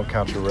 you know, don't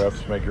count your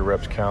reps, make your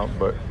reps count,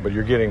 but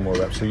you're getting more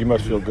reps, so you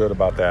must feel good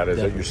about that. Is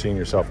that you're seeing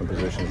yourself in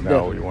positions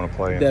now where you want to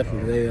play in?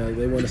 Definitely,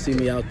 they want to see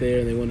me out there,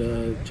 and they want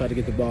to try to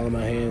get the ball in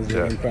my hands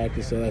in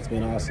practice. So that's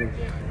been awesome.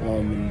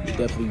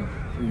 Definitely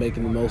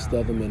making the most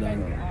of them, and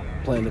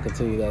I'm planning to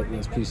continue that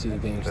as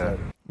preseason games start.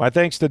 My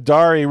thanks to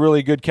Dari.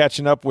 Really good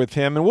catching up with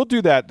him. And we'll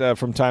do that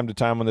from time to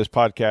time on this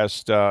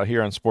podcast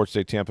here on Sports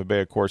Day Tampa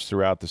Bay, of course,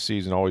 throughout the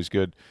season. Always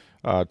good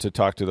to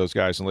talk to those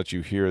guys and let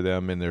you hear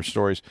them and their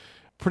stories.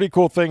 Pretty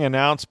cool thing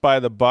announced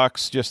by the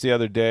Bucs just the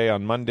other day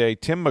on Monday.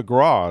 Tim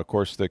McGraw, of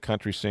course, the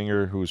country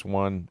singer who's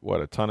won,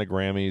 a ton of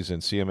Grammys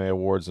and CMA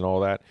Awards and all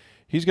that.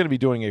 He's going to be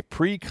doing a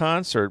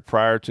pre-concert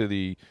prior to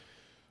the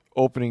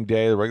opening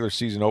day, the regular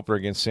season opener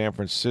against San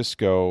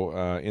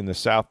Francisco in the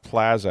South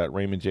Plaza at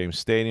Raymond James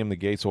Stadium. The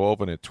gates will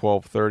open at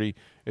 12:30.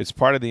 It's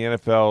part of the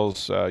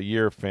NFL's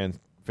year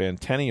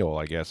Fantennial,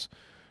 I guess,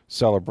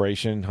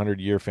 celebration,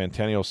 100-year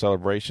Fantennial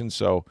celebration.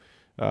 So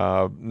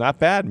not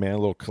bad, man. A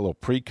little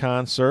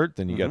pre-concert.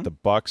 Then you got the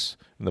Bucs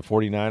and the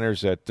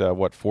 49ers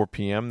at, 4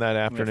 p.m. that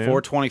afternoon?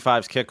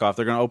 4:25's kickoff.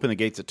 They're going to open the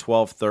gates at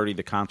 12:30.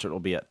 The concert will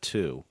be at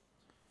 2.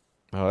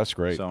 Oh, that's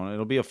great. So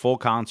it'll be a full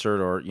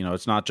concert, or, you know,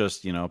 it's not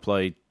just, you know,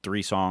 play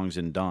 3 songs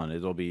and done.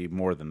 It'll be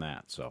more than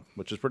that, so,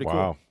 which is pretty cool.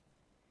 Wow.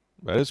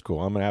 That is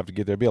cool. I'm going to have to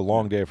get there. It'll be a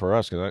long day for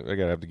us because I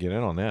got to have to get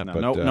in on that.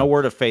 No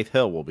word if Faith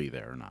Hill will be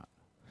there or not.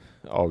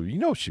 Oh, you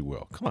know she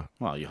will. Come on.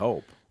 Well, you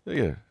hope.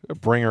 Yeah,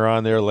 bring her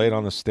on there late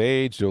on the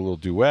stage, do a little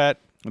duet.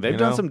 They've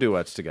done some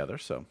duets together,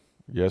 so.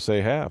 Yes,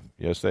 they have.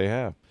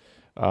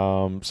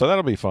 So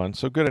that'll be fun.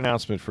 So good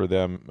announcement for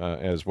them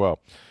as well.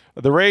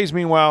 The Rays,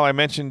 meanwhile, I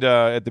mentioned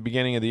at the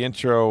beginning of the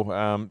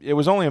intro, it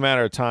was only a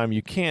matter of time.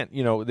 You can't,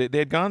 you know, they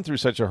had gone through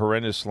such a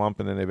horrendous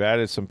slump, and then they've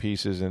added some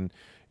pieces, and,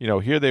 you know,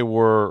 here they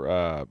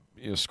were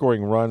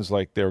scoring runs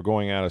like they were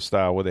going out of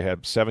style, where they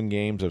had 7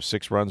 games of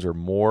 6 runs or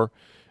more.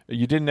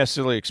 You didn't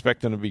necessarily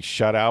expect them to be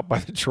shut out by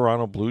the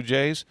Toronto Blue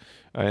Jays,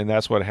 and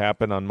that's what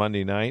happened on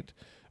Monday night.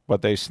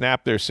 But they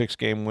snapped their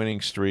 6-game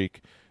winning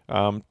streak.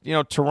 You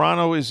know,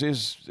 Toronto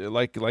is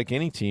like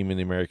any team in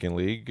the American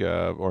League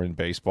or in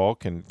baseball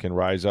can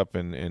rise up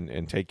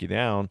and take you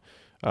down.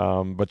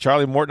 But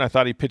Charlie Morton, I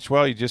thought he pitched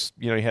well. He just,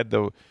 you know, he had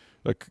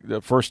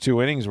the first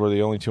 2 innings were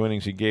the only 2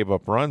 innings he gave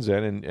up runs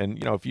in. And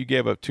you know, if you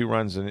gave up 2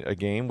 runs in a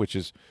game, which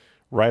is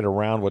right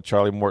around what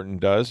Charlie Morton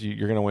does,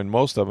 you're going to win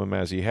most of them,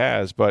 as he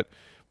has. But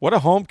what a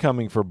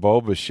homecoming for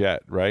Bo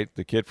Bichette, right?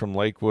 The kid from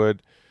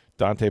Lakewood.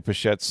 Dante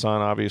Pichette's son,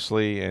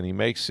 obviously, and he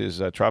makes his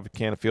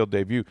Tropicana Field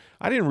debut.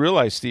 I didn't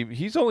realize, Steve,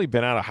 he's only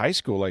been out of high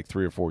school like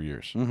 3 or 4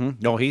 years. Mm-hmm.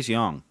 No, he's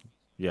young.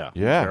 Yeah,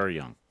 he's very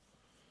young.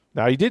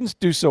 Now, he didn't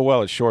do so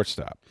well at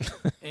shortstop.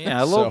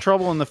 Yeah, a little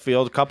trouble in the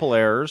field, a couple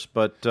errors,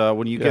 but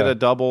when you get a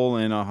double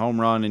and a home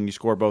run and you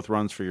score both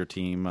runs for your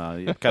team,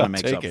 it kind of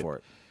makes up for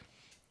it.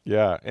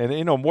 Yeah, and,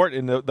 you know,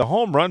 Morton, the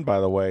home run, by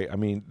the way, I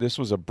mean, this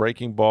was a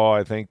breaking ball,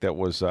 I think, that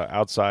was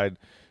outside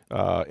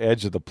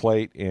edge of the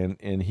plate,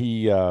 and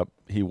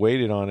he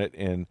waited on it,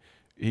 and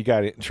he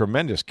got a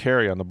tremendous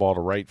carry on the ball to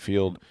right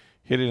field,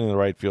 hit it in the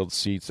right field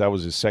seats. That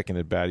was his second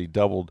at bat. He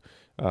doubled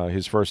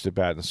his first at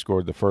bat and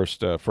scored the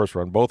first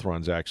run, both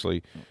runs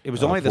actually. It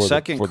was only the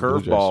second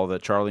curveball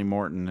that Charlie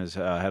Morton has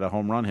had a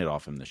home run hit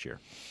off him this year.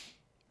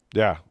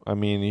 Yeah, I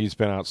mean, he's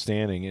been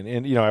outstanding.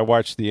 And you know, I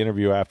watched the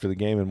interview after the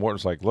game, and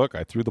Morton's like, look,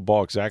 I threw the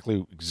ball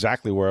exactly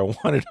where I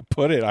wanted to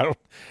put it. I don't,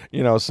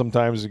 you know,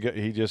 sometimes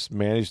he just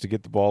managed to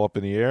get the ball up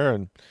in the air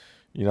and,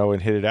 you know,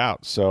 and hit it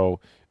out.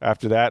 So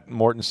after that,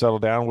 Morton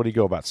settled down. What did he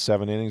go, about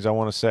 7 innings, I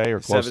want to say, or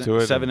close to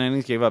it? 7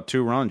 innings, gave up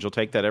 2 runs. You'll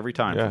take that every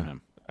time from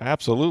him.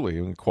 Absolutely.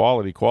 And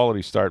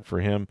quality start for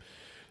him.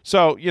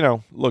 So, you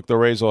know, look, the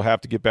Rays will have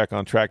to get back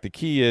on track. The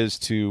key is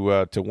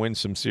to win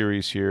some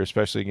series here,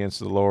 especially against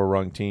the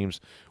lower-rung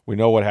teams. We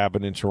know what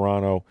happened in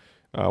Toronto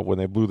when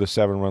they blew the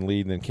 7-run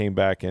lead and then came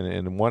back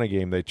and won a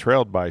game. They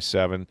trailed by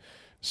 7.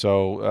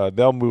 So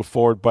they'll move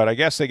forward. But I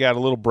guess they got a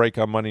little break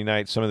on Monday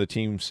night. Some of the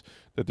teams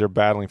that they're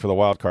battling for the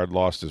wild card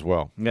lost as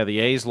well. Yeah, the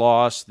A's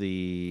lost,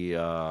 the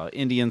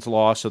Indians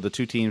lost, so the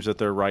two teams that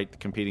they're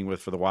competing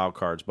with for the wild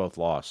cards both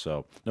lost.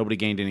 So nobody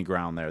gained any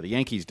ground there. The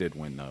Yankees did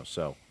win though,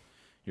 so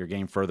you're a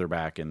game further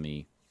back in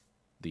the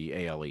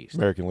AL East.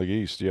 American League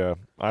East, yeah.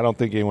 I don't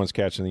think anyone's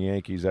catching the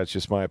Yankees. That's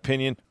just my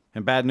opinion.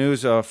 And bad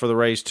news for the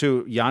Rays,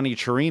 too. Yonny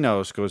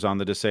Chirinos goes on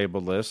the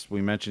disabled list.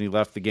 We mentioned he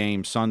left the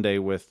game Sunday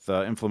with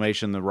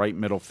inflammation in the right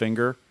middle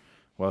finger.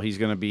 Well, he's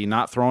going to be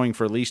not throwing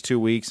for at least 2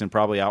 weeks and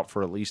probably out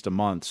for at least a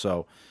month.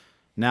 So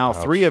now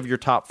 3 of your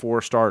top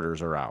 4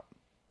 starters are out.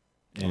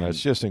 And that's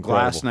just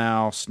incredible.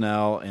 Glasnow,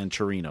 Snell, and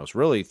Chirinos.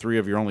 Really 3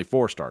 of your only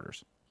 4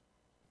 starters.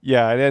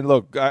 Yeah, and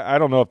look, I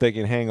don't know if they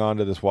can hang on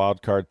to this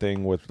wild card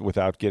thing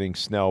without getting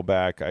Snell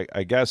back.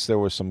 I guess there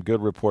was some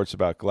good reports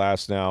about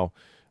Glasnow.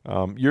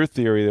 Your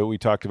theory that we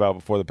talked about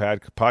before the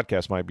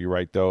podcast might be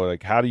right, though.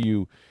 Like, how do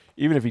you,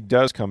 even if he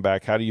does come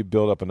back, how do you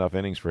build up enough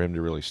innings for him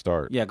to really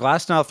start? Yeah,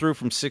 Glasnow threw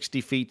from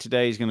 60 feet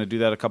today. He's going to do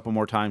that a couple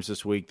more times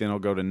this week. Then he'll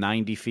go to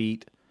 90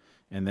 feet,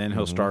 and then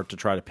he'll start to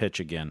try to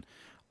pitch again.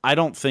 I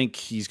don't think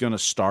he's going to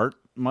start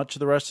much of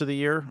the rest of the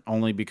year,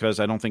 only because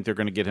I don't think they're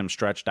going to get him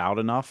stretched out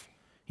enough.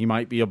 He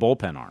might be a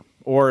bullpen arm.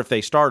 Or if they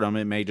start him,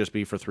 it may just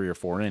be for 3 or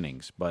 4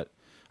 innings. But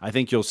I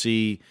think you'll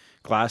see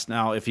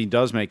Glasnow, if he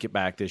does make it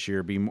back this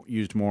year, be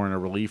used more in a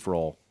relief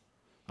role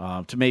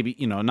to maybe,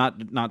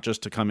 not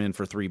just to come in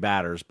for 3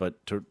 batters,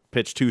 but to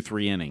pitch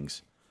 2-3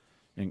 innings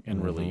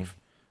in relief.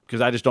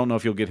 Because I just don't know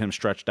if you'll get him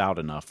stretched out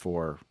enough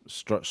for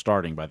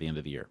starting by the end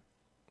of the year.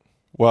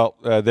 Well,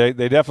 they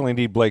definitely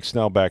need Blake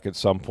Snell back at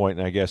some point,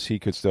 and I guess he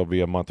could still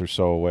be a month or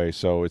so away.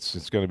 So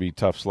it's going to be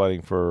tough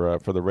sledding for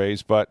the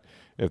Rays. But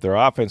if their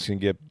offense can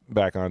get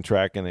back on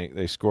track and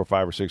they score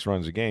 5 or 6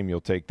 runs a game,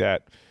 you'll take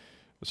that.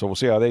 So we'll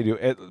see how they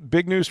do.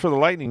 Big news for the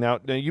Lightning. Now,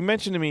 you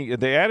mentioned to me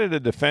they added a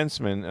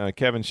defenseman,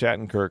 Kevin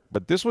Shattenkirk,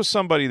 but this was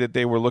somebody that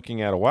they were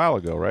looking at a while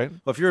ago, right?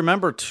 Well, if you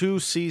remember 2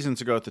 seasons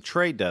ago at the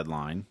trade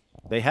deadline,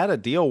 they had a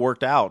deal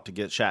worked out to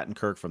get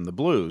Shattenkirk from the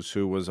Blues,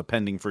 who was a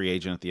pending free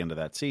agent at the end of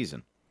that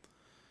season.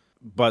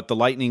 But the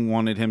Lightning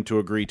wanted him to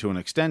agree to an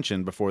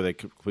extension before they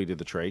completed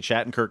the trade.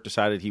 Shattenkirk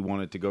decided he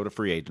wanted to go to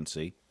free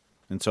agency,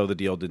 and so the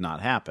deal did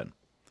not happen.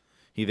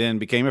 He then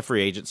became a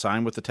free agent,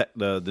 signed with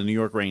the New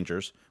York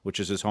Rangers, which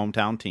is his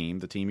hometown team,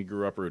 the team he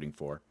grew up rooting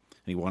for,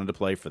 and he wanted to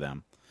play for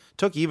them.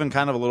 Took even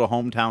kind of a little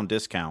hometown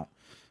discount,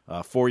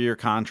 4-year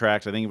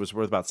contract. I think it was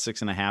worth about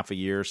 $6.5 a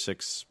year,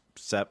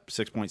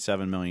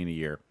 $6.7 million a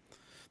year.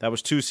 That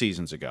was 2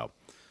 seasons ago.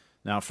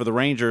 Now for the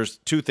Rangers,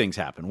 2 things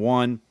happened.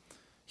 One,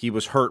 he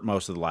was hurt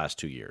most of the last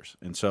 2 years,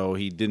 and so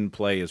he didn't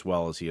play as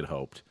well as he had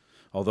hoped.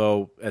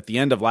 Although at the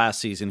end of last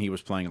season, he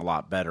was playing a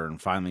lot better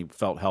and finally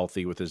felt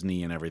healthy with his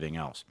knee and everything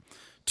else.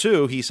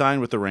 2, he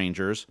signed with the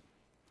Rangers,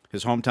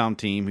 his hometown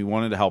team. He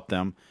wanted to help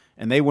them,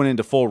 and they went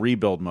into full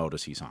rebuild mode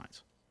as he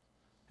signs.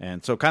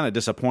 And so kind of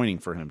disappointing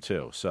for him,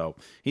 too. So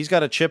he's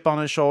got a chip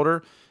on his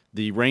shoulder.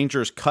 The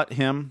Rangers cut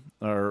him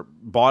or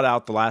bought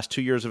out the last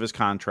 2 years of his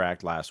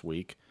contract last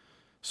week.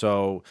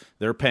 So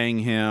they're paying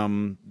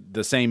him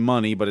the same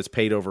money, but it's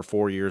paid over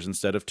 4 years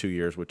instead of 2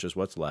 years, which is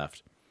what's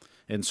left.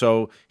 And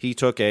so he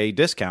took a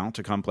discount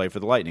to come play for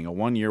the Lightning, a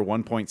 1-year,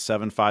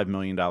 $1.75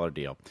 million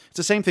deal. It's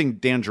the same thing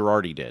Dan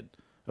Girardi did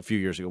a few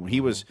years ago when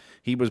he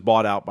was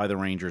bought out by the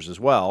Rangers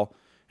as well.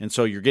 And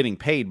so you're getting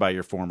paid by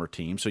your former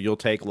team, so you'll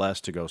take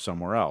less to go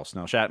somewhere else.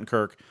 Now,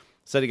 Shattenkirk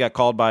said he got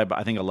called by,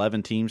 I think,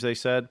 11 teams, they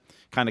said.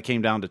 Kind of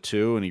came down to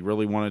 2, and he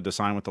really wanted to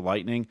sign with the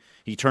Lightning.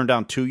 He turned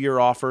down 2-year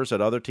offers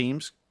at other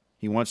teams.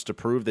 He wants to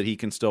prove that he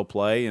can still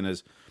play and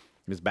is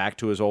back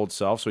to his old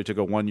self. So he took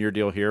a 1-year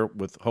deal here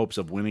with hopes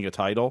of winning a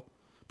title,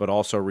 but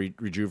also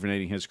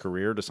rejuvenating his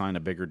career to sign a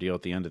bigger deal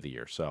at the end of the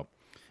year. So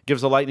it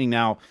gives the Lightning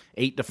now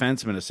 8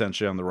 defensemen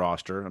essentially on the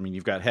roster. I mean,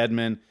 you've got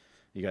Hedman,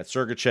 you got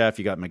Sergachev,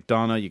 you got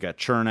McDonough, you got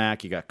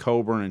Chernak, you got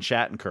Coburn and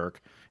Shattenkirk,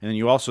 and then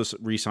you also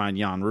re-signed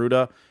Jan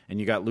Ruda,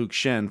 and you got Luke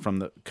Schenn from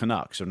the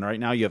Canucks. And right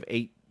now you have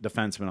 8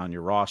 defensemen on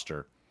your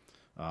roster.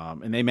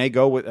 And they may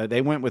go with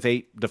they went with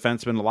 8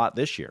 defensemen a lot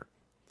this year.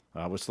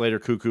 With Slater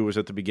Cuckoo was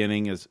at the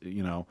beginning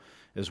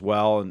as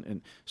well,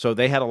 and so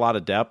they had a lot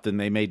of depth, and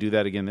they may do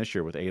that again this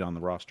year with 8 on the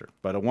roster.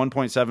 But a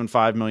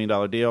 $1.75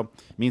 million deal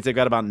means they've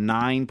got about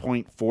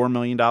 $9.4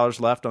 million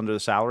left under the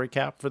salary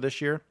cap for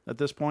this year at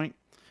this point,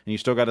 and you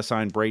still got to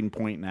sign Braden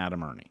Point and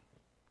Adam Ernie.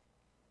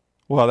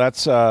 Well,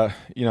 that's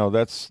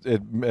that's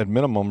at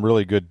minimum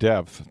really good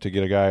depth to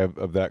get a guy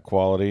of that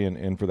quality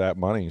and for that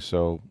money.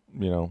 So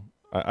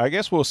I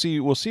guess we'll see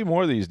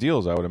more of these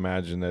deals. I would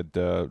imagine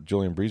that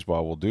Julian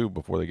Breezeball will do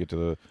before they get to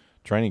the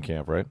training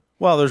camp, right?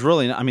 Well,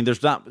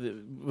 there's not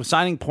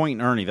signing Point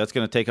and Ernie. That's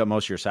going to take up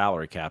most of your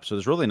salary cap, so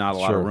there's really not a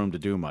lot of room to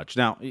do much.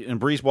 Now, and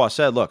Breezeball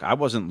said, "Look, I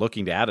wasn't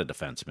looking to add a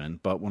defenseman,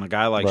 but when a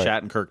guy like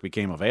Shattenkirk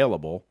became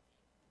available,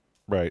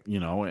 right,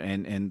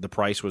 and the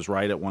price was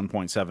right at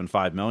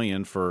 $1.75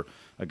 million for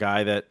a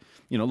guy that,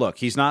 look,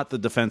 he's not the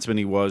defenseman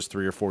he was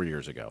 3 or 4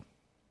 years ago.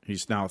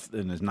 He's now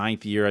in his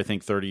 9th year, I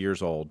think, 30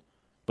 years old."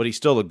 But he's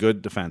still a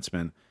good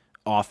defenseman,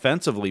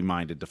 offensively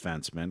minded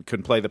defenseman,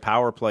 can play the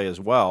power play as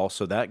well.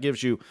 So that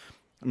gives you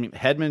I mean,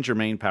 Hedman's your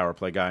main power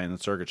play guy in the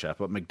Sergachev,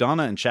 but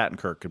McDonough and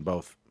Shattenkirk can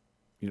both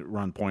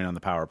run point on the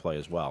power play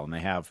as well, and they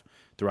have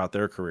throughout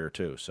their career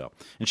too. So,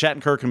 and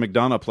Shattenkirk and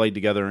McDonough played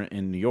together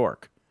in New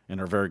York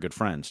and are very good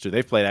friends too.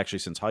 They've played actually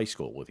since high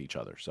school with each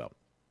other. So,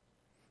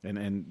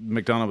 and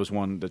McDonough was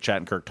one that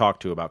Shattenkirk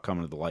talked to about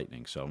coming to the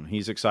Lightning. So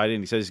he's excited.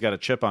 And he says he's got a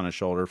chip on his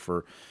shoulder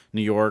for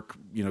New York,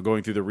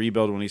 going through the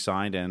rebuild when he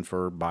signed and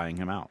for buying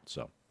him out.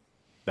 So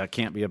that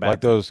can't be a bad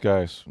like thing. those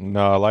guys.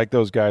 No, I like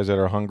those guys that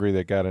are hungry,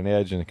 that got an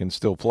edge, and can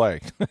still play.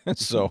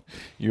 So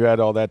you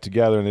add all that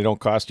together, and they don't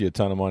cost you a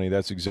ton of money.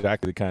 That's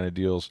exactly the kind of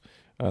deals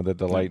that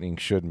the Lightning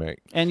should make.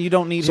 And you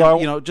don't need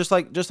him, just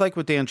like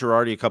with Dan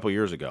Girardi a couple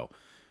years ago,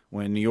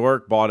 when New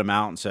York bought him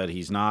out and said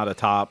he's not a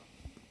top,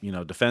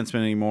 defenseman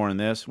anymore in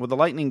this. Well, the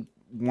Lightning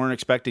weren't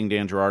expecting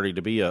Dan Girardi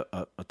to be a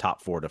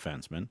top 4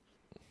 defenseman.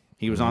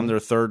 He was on their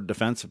third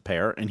defensive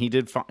pair, and he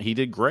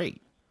did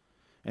great.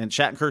 And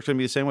Shattenkirk's going to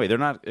be the same way. They're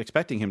not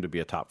expecting him to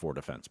be a top 4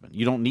 defenseman.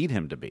 You don't need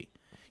him to be.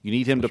 You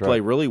need him to play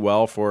really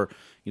well for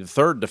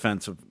third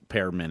defensive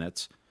pair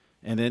minutes.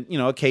 And then,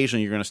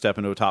 occasionally you're going to step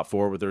into a top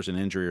 4 where there's an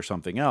injury or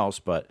something else.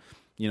 But,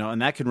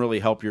 and that can really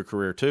help your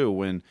career too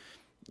when,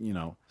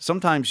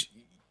 sometimes,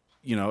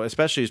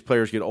 especially as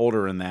players get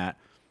older in that,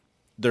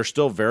 they're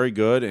still very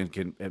good and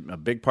can a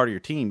big part of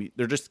your team.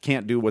 They just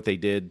can't do what they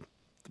did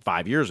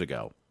 5 years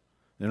ago.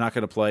 They're not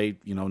going to play,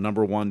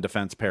 number 1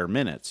 defense pair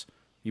minutes.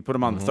 You put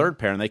them on the third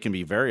pair, and they can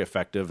be very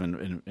effective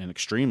and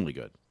extremely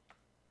good.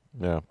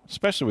 Yeah,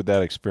 especially with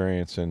that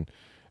experience and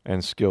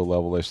skill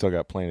level, they still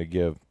got plenty to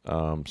give.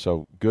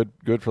 So good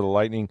for the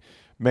Lightning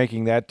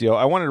making that deal.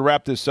 I wanted to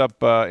wrap this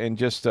up and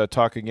just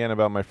talk again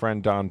about my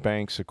friend Don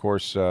Banks. Of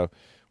course,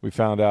 we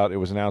found out it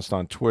was announced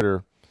on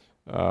Twitter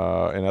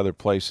and other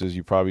places.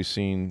 You've probably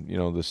seen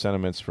the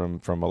sentiments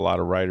from a lot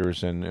of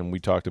writers, and we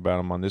talked about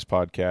them on this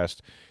podcast.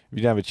 If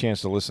you didn't have a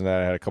chance to listen to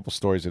that, I had a couple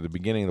stories at the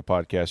beginning of the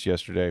podcast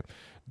yesterday.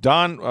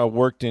 Don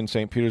worked in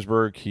St.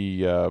 Petersburg.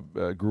 He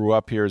grew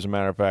up here, as a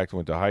matter of fact,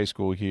 went to high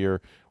school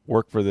here,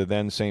 worked for the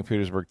then St.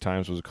 Petersburg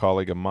Times, was a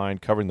colleague of mine,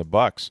 covering the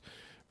Bucks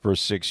for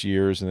 6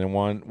 years, and then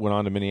went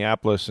on to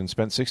Minneapolis and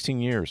spent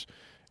 16 years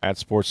at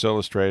Sports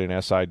Illustrated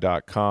and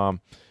SI.com.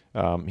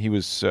 He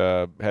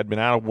had been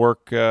out of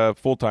work,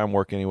 full-time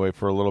work anyway,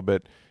 for a little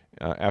bit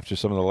after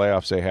some of the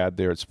layoffs they had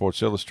there at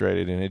Sports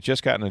Illustrated, and had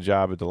just gotten a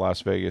job at the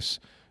Las Vegas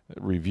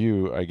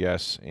Review, I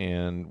guess,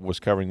 and was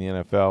covering the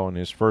NFL. And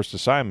his first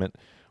assignment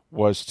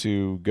was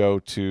to go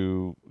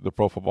to the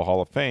Pro Football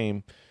Hall of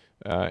Fame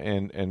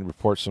and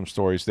report some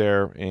stories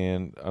there.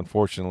 And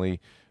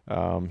unfortunately,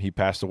 he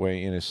passed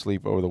away in his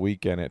sleep over the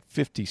weekend at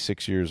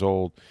 56 years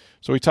old.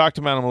 So we talked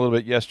about him a little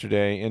bit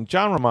yesterday. And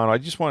John Romano, I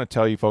just want to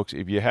tell you folks,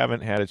 if you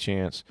haven't had a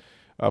chance,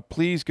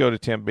 please go to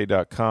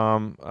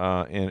TampaBay.com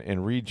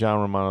and read John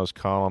Romano's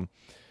column.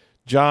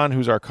 John,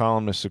 who's our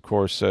columnist, of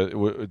course,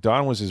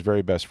 Don was his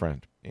very best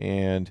friend.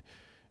 And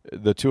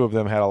the two of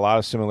them had a lot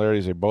of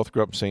similarities. They both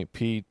grew up in St.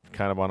 Pete,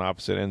 kind of on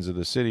opposite ends of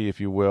the city, if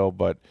you will.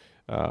 But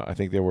I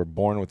think they were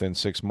born within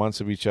 6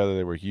 months of each other.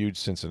 They were huge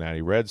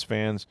Cincinnati Reds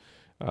fans,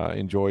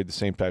 enjoyed the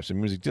same types of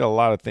music, did a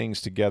lot of things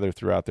together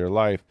throughout their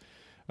life.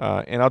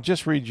 And I'll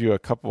just read you a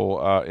couple.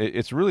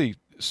 It's really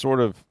sort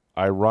of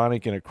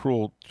ironic in a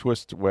cruel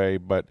twist way,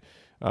 but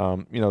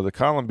the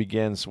column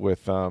begins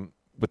with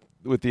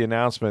the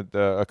announcement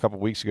a couple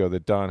weeks ago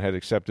that Don had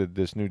accepted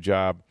this new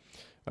job.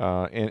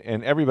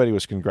 And everybody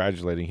was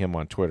congratulating him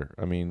on Twitter.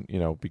 I mean,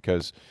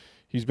 because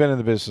he's been in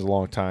the business a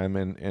long time,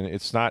 and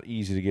it's not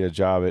easy to get a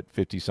job at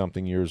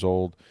 50-something years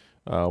old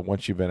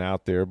once you've been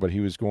out there. But he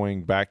was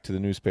going back to the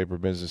newspaper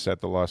business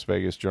at the Las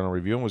Vegas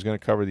Journal-Review and was going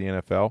to cover the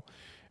NFL.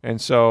 And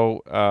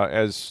so,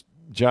 as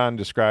John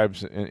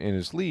describes in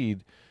his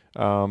lead,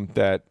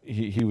 that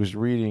he was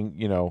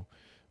reading,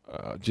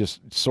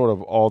 just sort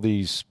of all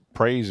these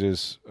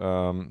praises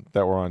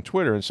that were on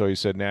Twitter. And so he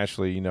said,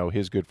 naturally,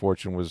 his good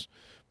fortune was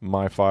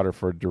my fodder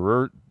for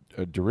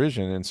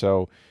derision. And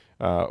so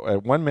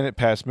at 1 minute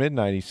past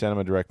midnight, he sent him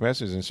a direct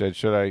message and said,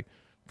 should I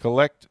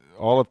collect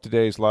all of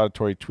today's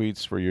laudatory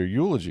tweets for your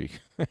eulogy?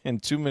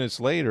 And 2 minutes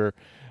later,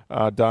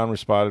 Don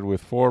responded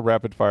with 4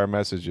 rapid-fire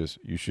messages.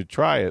 You should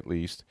try at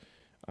least.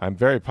 I'm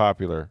very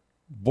popular.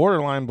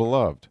 Borderline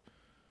beloved.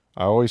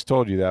 I always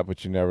told you that,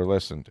 but you never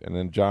listened. And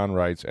then John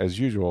writes, as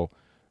usual,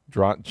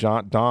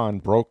 Don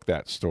broke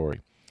that story.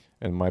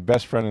 And my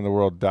best friend in the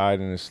world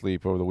died in his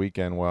sleep over the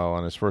weekend while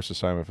on his first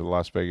assignment for the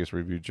Las Vegas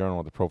Review-Journal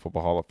at the Pro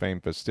Football Hall of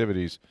Fame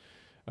festivities.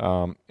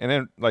 And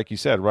then, like you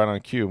said, right on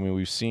cue, I mean,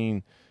 we've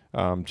seen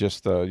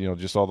just all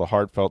the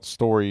heartfelt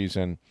stories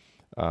and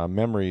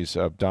memories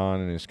of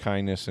Don and his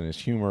kindness and his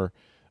humor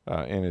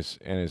and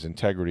his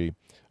integrity.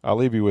 I'll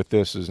leave you with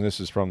this, and this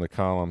is from the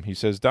column. He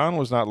says, Don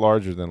was not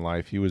larger than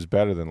life. He was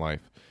better than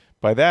life.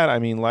 By that, I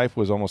mean life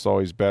was almost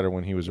always better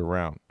when he was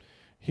around.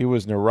 He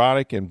was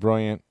neurotic and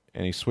brilliant,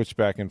 and he switched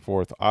back and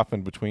forth,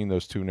 often between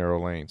those two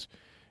narrow lanes.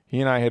 He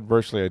and I had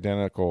virtually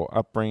identical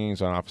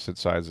upbringings on opposite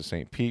sides of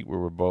St. Pete. We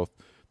were both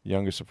the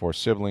youngest of 4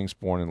 siblings,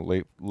 born in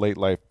late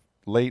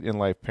in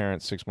life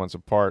parents, 6 months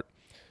apart.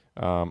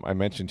 I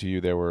mentioned to you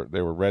they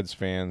were Reds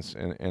fans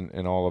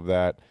and all of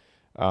that.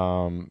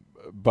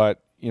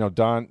 But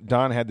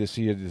Don had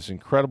this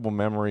incredible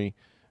memory,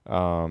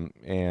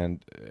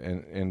 and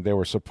they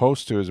were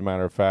supposed to, as a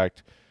matter of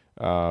fact,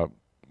 I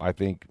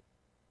think,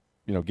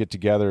 get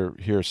together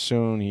here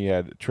soon. He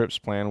had trips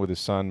planned with his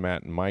son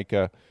Matt and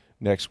Micah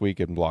next week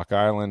in Block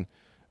Island.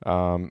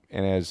 And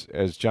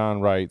as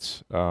John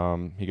writes,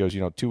 he goes,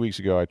 2 weeks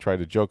ago I tried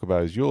to joke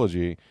about his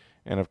eulogy,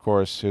 and of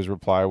course his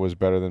reply was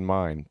better than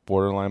mine.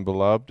 Borderline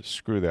beloved,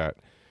 screw that.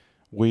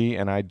 We,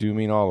 and I do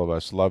mean all of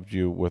us, loved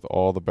you with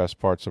all the best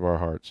parts of our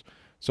hearts.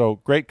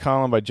 So great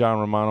column by John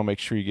Romano. Make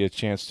sure you get a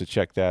chance to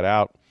check that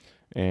out.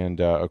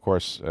 And of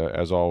course,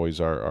 as always,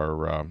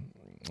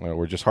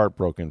 we're just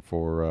heartbroken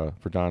for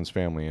Don's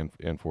family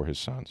and for his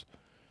sons.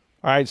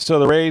 All right, so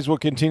the Rays will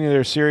continue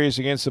their series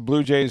against the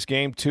Blue Jays.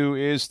 Game 2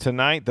 is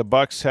tonight. The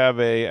Bucs have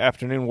a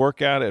afternoon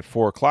workout at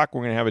 4 o'clock.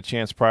 We're going to have a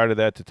chance prior to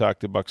that to talk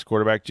to Bucs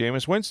quarterback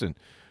Jameis Winston.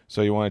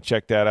 So you want to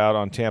check that out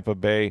on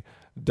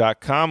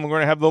TampaBay.com. We're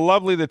going to have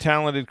the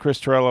talented Chris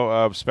Torello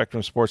of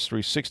Spectrum Sports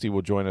 360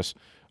 will join us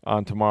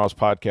on tomorrow's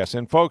podcast.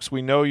 And, folks,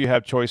 we know you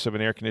have choice of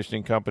an air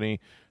conditioning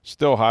company,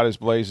 still hot as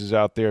blazes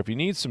out there. If you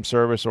need some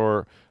service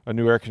or a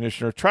new air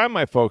conditioner, try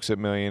my folks at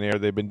Millionaire.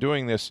 They've been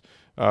doing this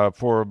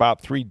for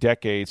about 3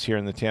 decades here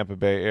in the Tampa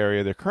Bay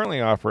area. They're currently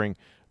offering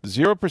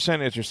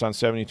 0% interest on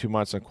 72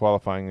 months on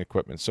qualifying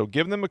equipment. So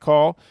give them a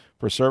call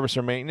for service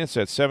or maintenance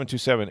at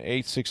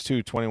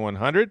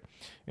 727-862-2100.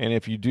 And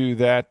if you do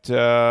that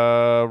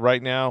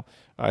right now,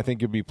 I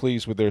think you'll be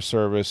pleased with their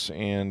service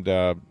and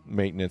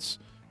maintenance.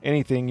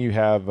 Anything you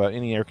have,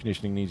 any air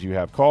conditioning needs you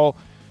have, call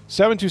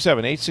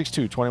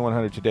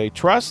 727-862-2100 today.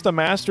 Trust the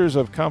masters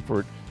of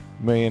comfort,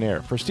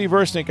 Millionaire. For Steve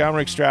Versnick, I'm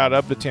Rick Stroud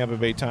of the Tampa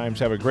Bay Times.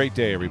 Have a great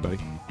day, everybody.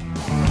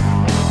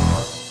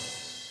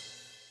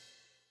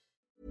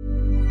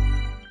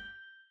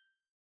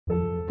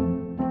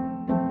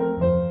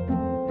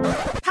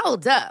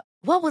 Hold up.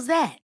 What was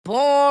that?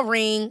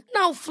 Boring.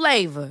 No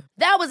flavor.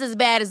 That was as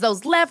bad as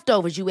those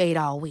leftovers you ate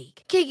all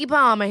week. Keke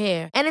Palmer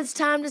here, and it's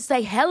time to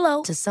say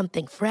hello to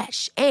something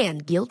fresh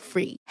and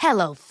guilt-free.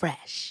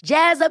 HelloFresh.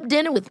 Jazz up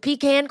dinner with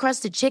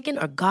pecan-crusted chicken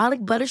or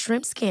garlic butter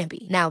shrimp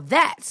scampi. Now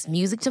that's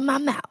music to my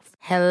mouth.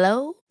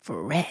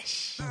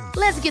 HelloFresh.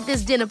 Let's get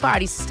this dinner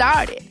party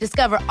started.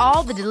 Discover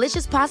all the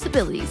delicious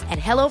possibilities at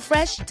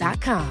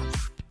HelloFresh.com.